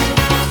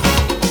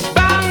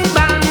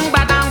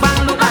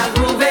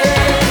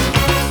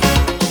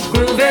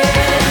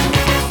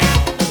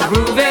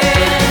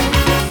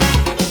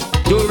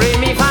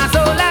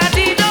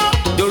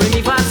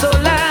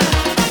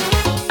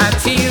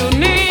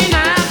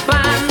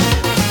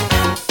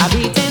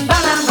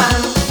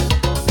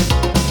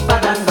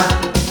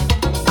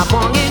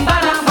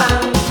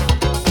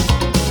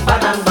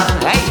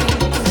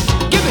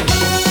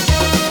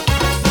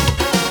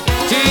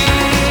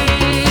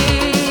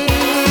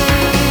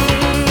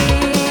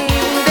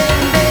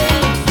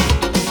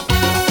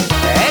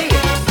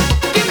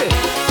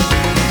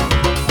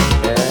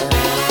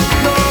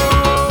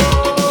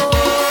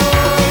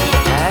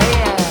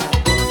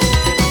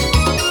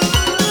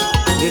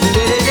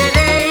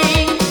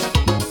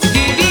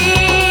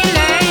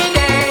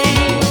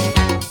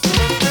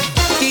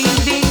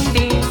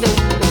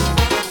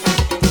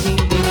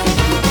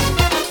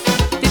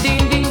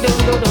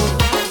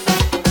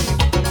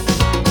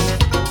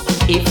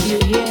 If you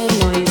hear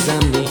noise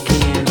I'm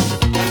making,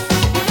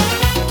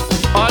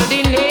 all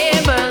the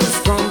neighbors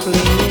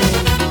complaining.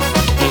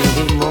 In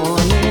the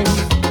morning,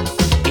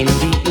 in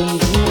the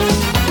evening,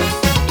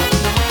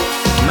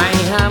 my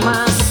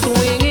hammer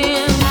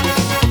swinging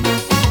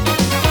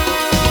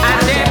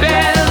and the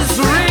bells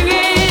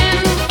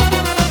ringing.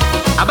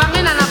 A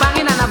banging and a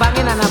banging and a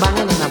banging and a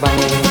banging and a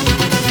banging.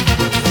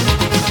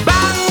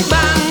 Bang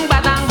bang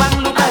badang bang,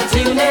 look at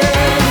tune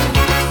in,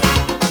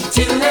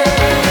 tune in.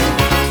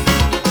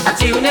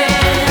 Tune in.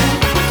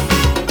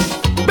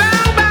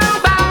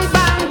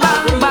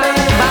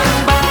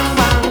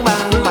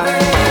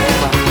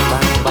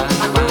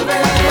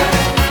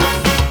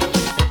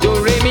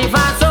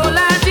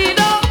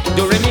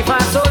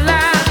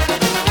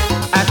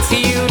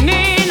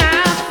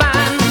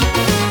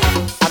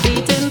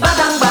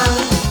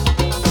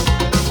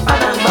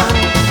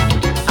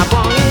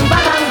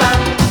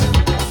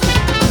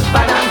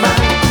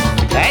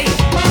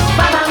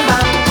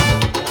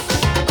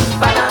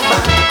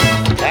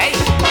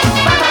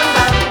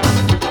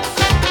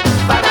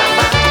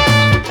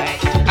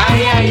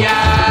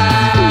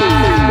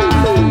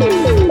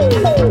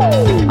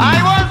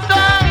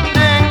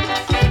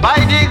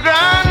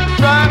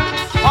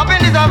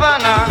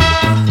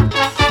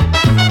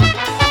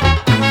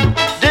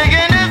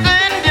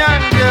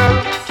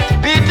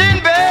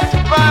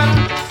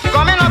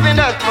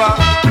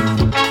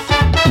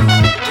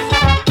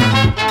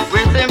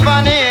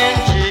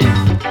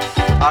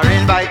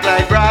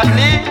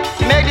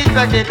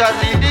 spectators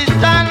leave the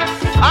stand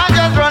and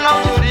just run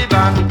out to the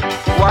band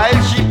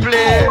while she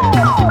play.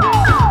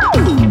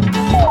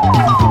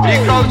 The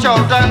crowd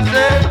shout and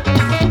say,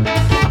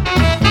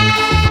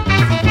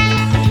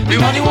 we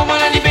want the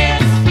woman and the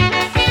bass.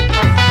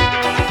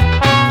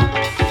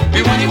 We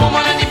want the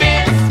woman and the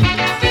bass.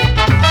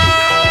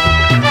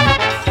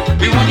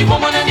 We want the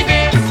woman and the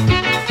bass.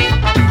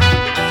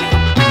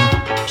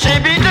 She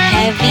be the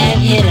heavy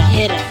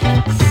hitter,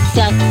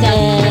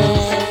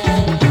 sucker.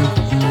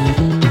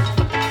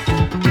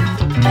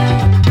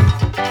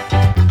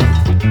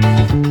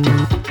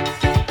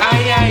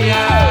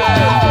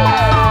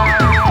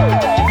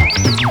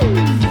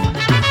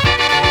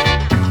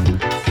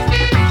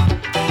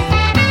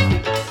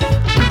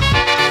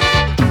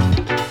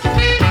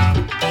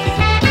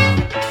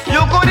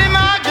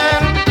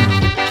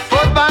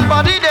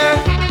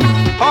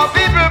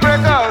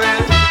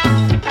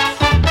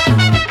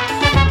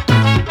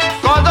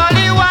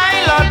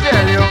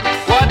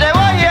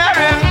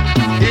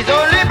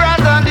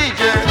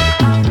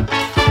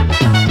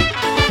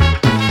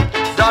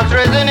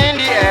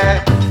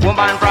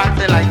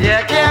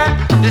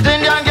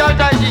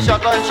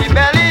 on she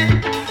belly,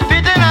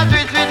 beating a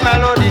sweet, sweet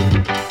melody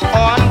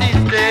on the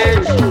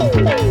stage.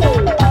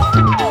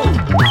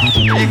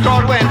 The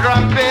crowd went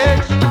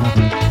rampage.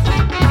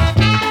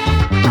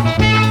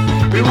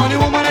 We want the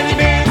woman and the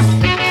bass.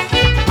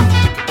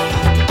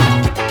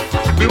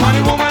 We want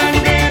the woman and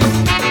the bass.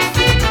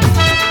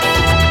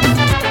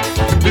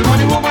 We want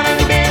the woman and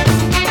the bass.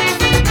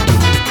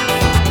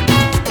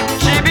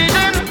 She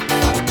beating.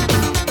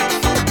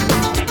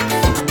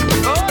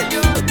 Oh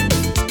yeah.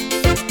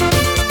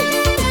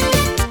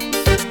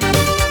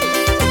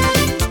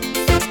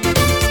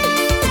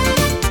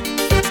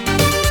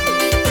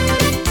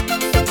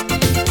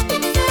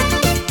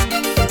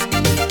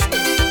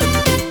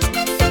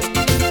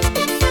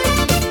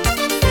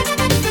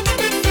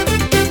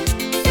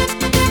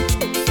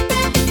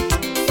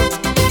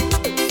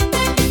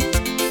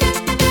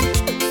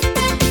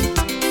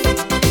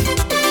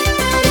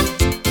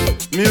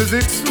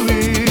 Music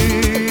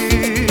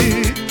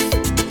sweet,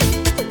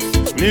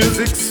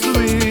 music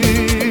sweet.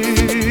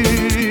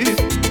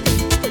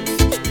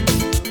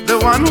 The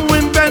one who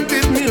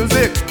invented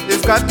music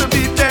has got to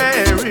be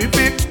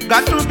terrific.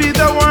 Got to be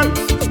the one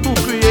who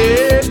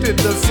created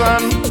the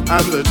sun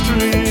and the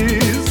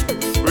trees,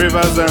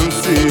 rivers and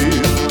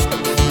seas.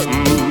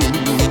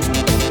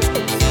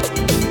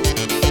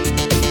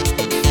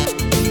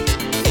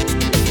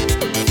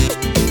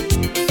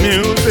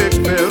 Music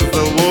fills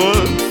the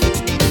world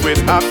with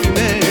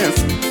happiness,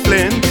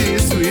 plenty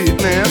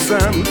sweetness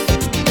and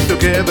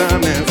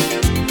togetherness.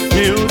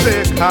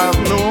 Music have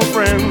no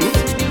friends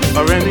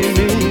or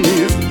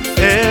enemies.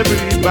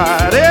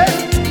 Everybody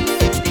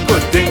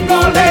could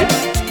dingle-leg,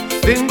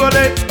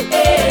 dingle-leg,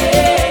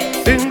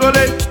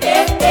 dingle-leg,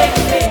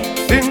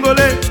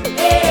 dingle-leg,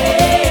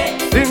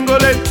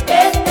 dingle-leg.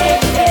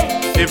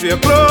 If your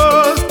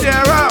clothes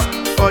tear up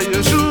or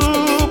your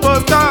shoe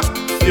bust up,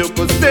 you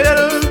could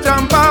still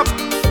jump up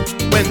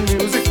when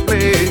music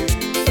plays.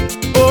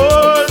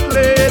 Old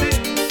lady,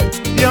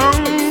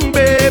 young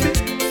baby,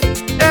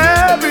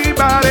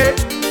 everybody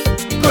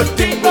could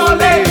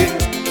dingle-leg,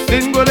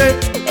 dingle-leg,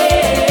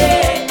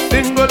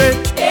 dingle-leg,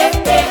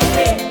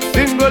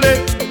 dingle-leg,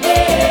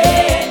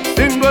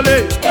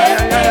 dingle-leg.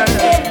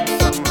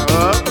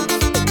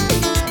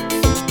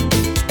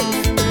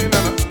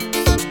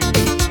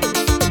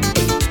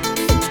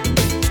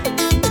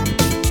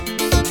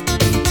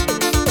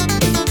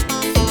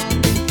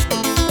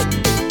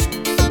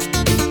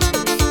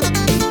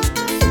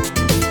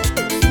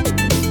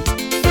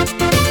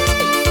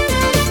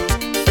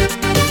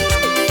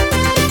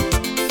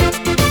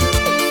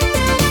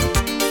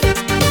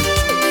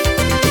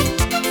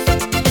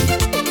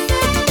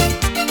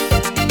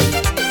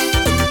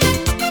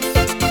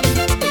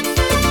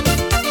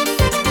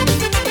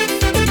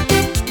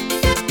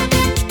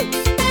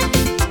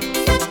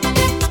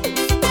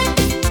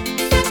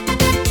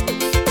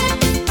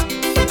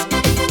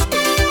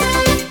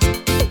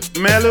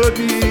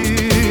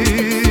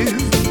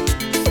 Melodies,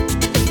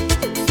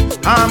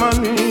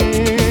 harmonies,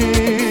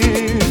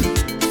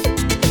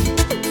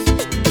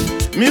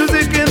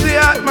 music in the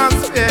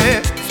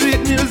atmosphere,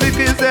 sweet music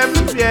is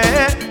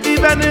everywhere,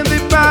 even in the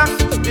park,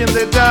 in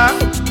the dark,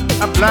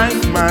 a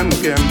blind man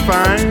can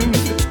find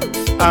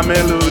a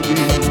melody.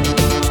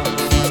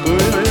 Oh,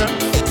 yeah.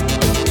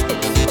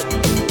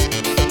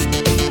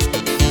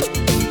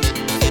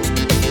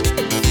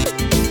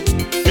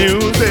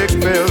 Music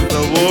fills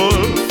the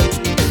world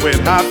with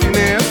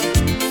happiness,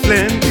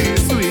 plenty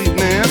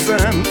sweetness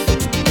and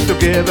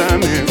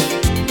togetherness.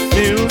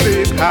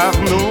 Music have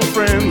no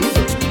friends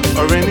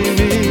or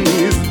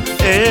enemies.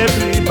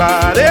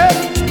 Everybody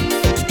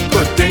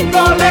could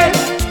dingle-leg,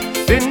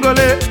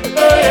 dingle-leg,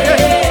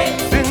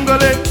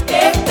 dingle-leg,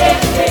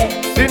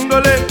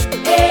 dingle-leg,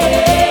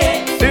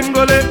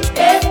 dingle-leg.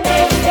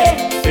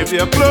 If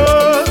your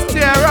clothes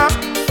tear up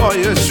or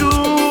your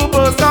shoe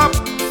bust up,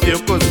 you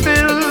could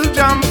still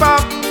jump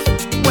up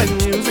when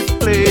music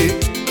plays.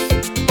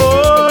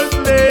 Old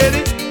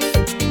lady,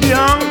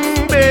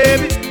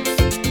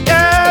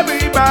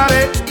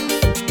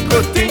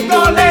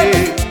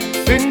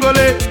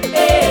 Dingole,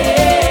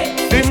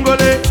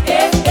 dingole,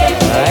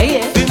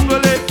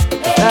 dingole,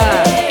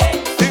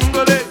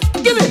 dingole.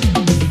 Give it.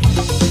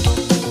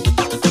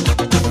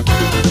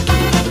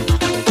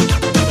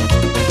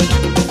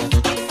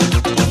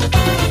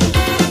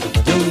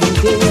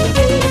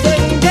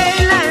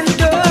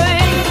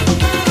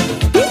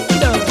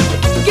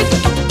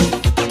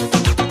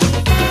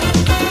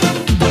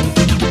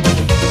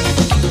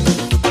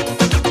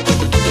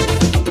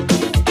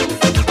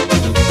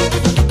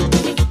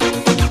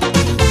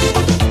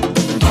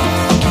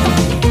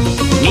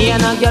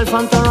 Girl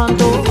from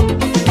Toronto,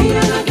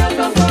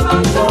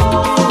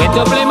 went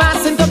to play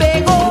Mass in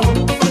Tobago,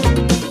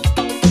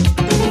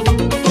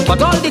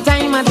 but all the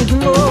time I didn't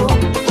know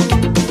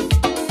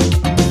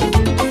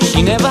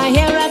she never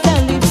hear a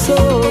Calypso.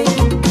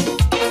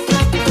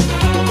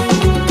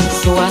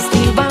 So a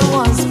steel band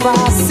was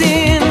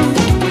passing,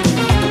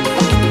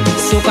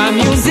 soca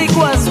music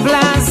was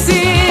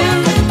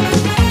blasting.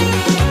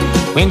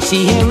 When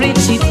she heard it,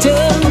 she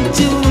turned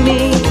to me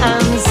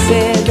and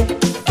said,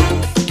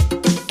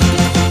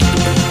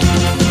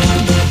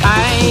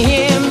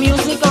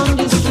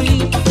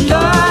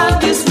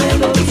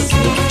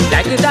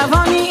 like it have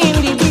honey in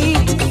the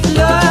beat.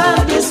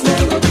 Lord, this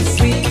melody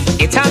sweet.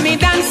 It have me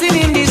dancing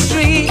in the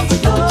street.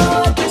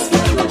 Lord, this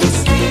melody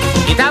sweet.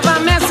 It have a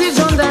message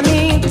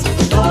underneath.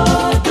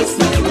 Lord, this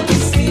melody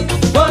sweet.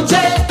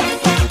 Bonje,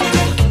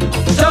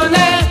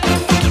 Tone,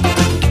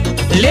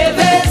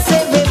 leve,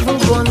 seve, vous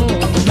bonne.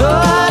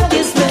 Lord,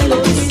 this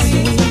melody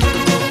sweet.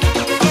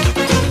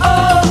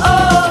 Oh,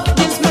 oh,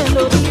 this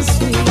melody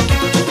sweet.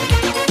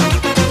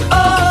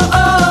 Oh,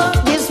 oh,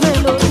 this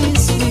melody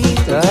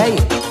sweet. Aye.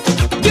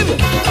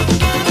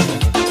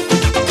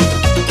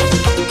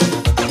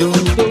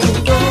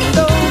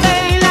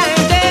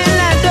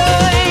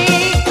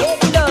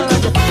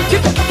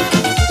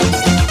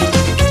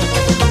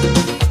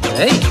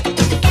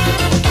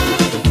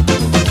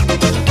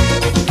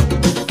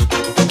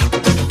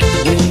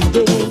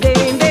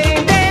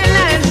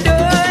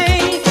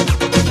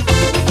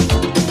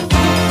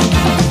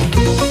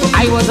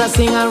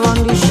 Singer on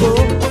the show.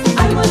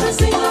 I was a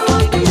singer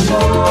on the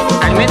show.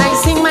 And when I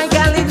sing my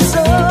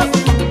Calypso,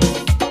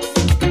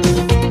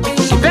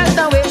 she felt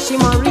the way she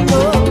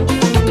Marino,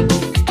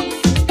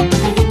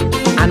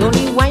 and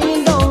only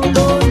whining down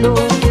low,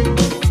 low.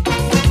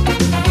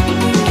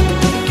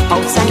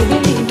 Outside the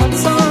hot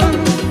sun,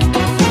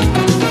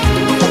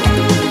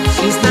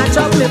 she snatched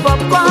up my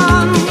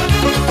popcorn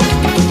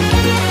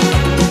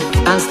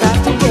and start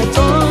to get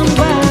on.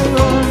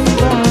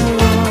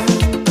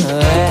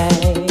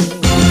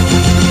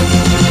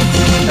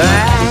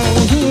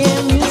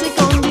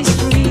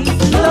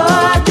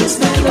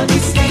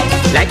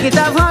 Like it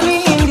have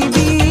honey in the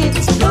beat.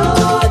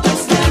 Lord,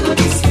 this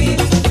melody sweet.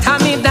 It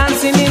have me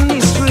dancing in the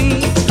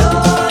street.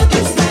 Lord,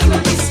 this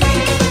melody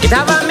sweet. It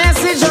have a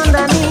message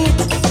underneath.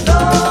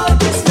 Lord,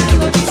 this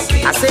melody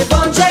sweet. I say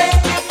bonje,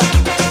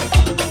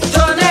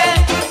 Tone,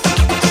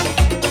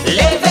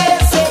 leve,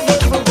 seve,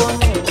 vous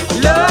bonne.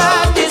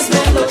 Lord, this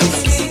melody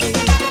sweet.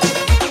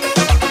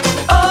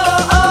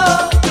 Oh,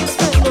 oh, this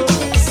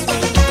melody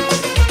sweet.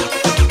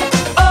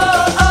 Oh,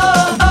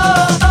 oh, oh,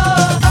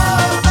 oh, oh.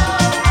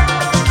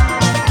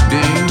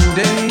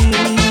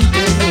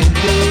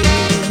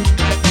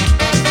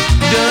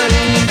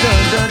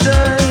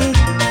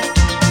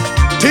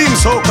 Team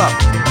Soca.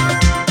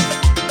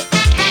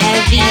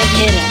 Heavy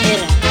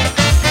hitter.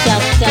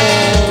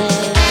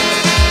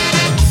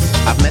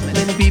 I've met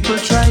many people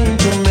trying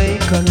to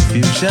make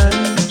confusion,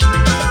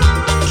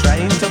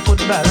 trying to put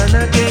Baron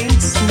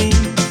against me.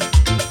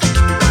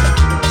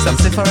 Some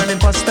say for an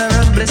imposter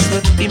and bliss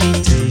with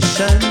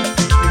imitation,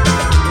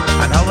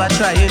 and how I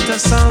trying to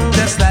sound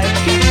just like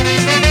him.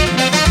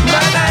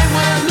 But I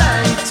would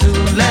like to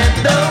let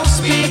those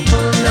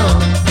people know,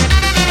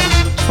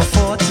 for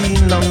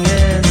 14 long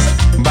years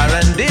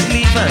Baron did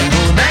leave and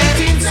go.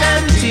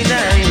 1979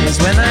 is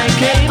when I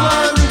came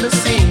on the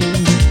scene.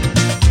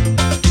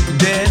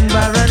 Then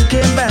Baron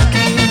came back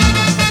in,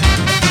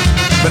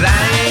 but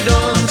I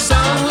don't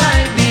sound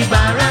like the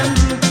Baron.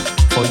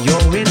 For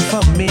your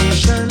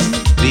information,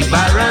 the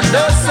Baron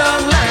don't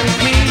sound like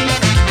me.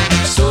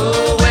 So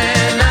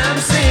when I'm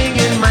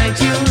singing my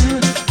tune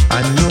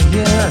and you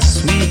hear a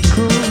sweet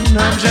croon,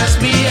 I'm just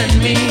being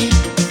me.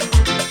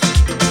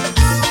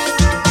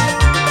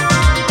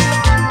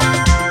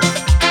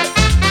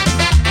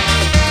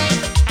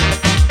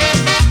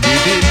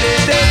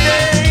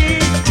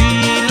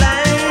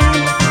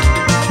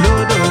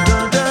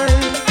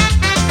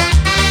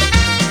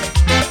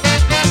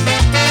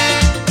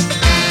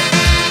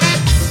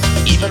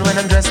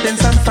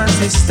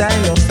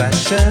 Style of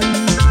fashion,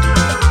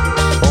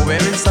 or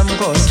wearing some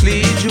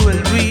costly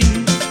jewelry.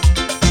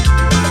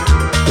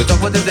 To talk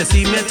about if they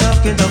see me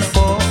talking to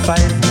 4 or 5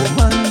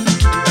 women,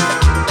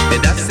 they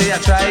just say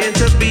I'm trying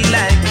to be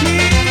like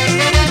him.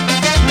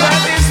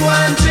 But it's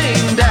one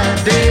thing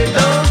that they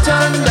don't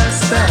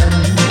understand.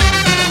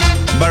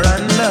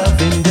 Baron love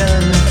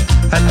Indian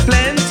and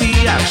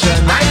plenty action.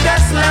 I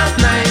just love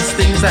nice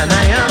things and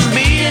I am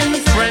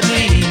being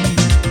friendly.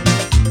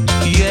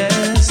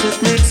 Yeah.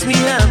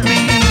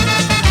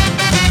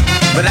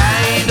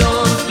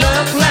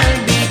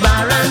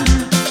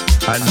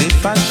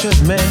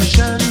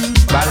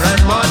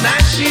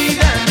 nicer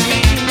than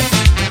me.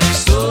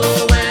 So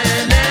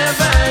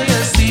whenever you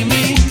see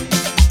me,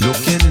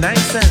 looking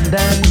nice and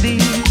dandy,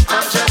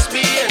 I'm just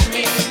being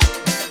me.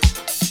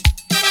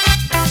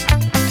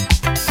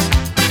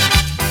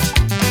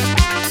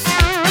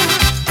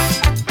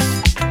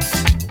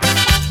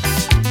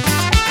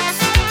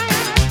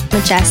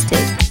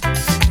 Mejustik.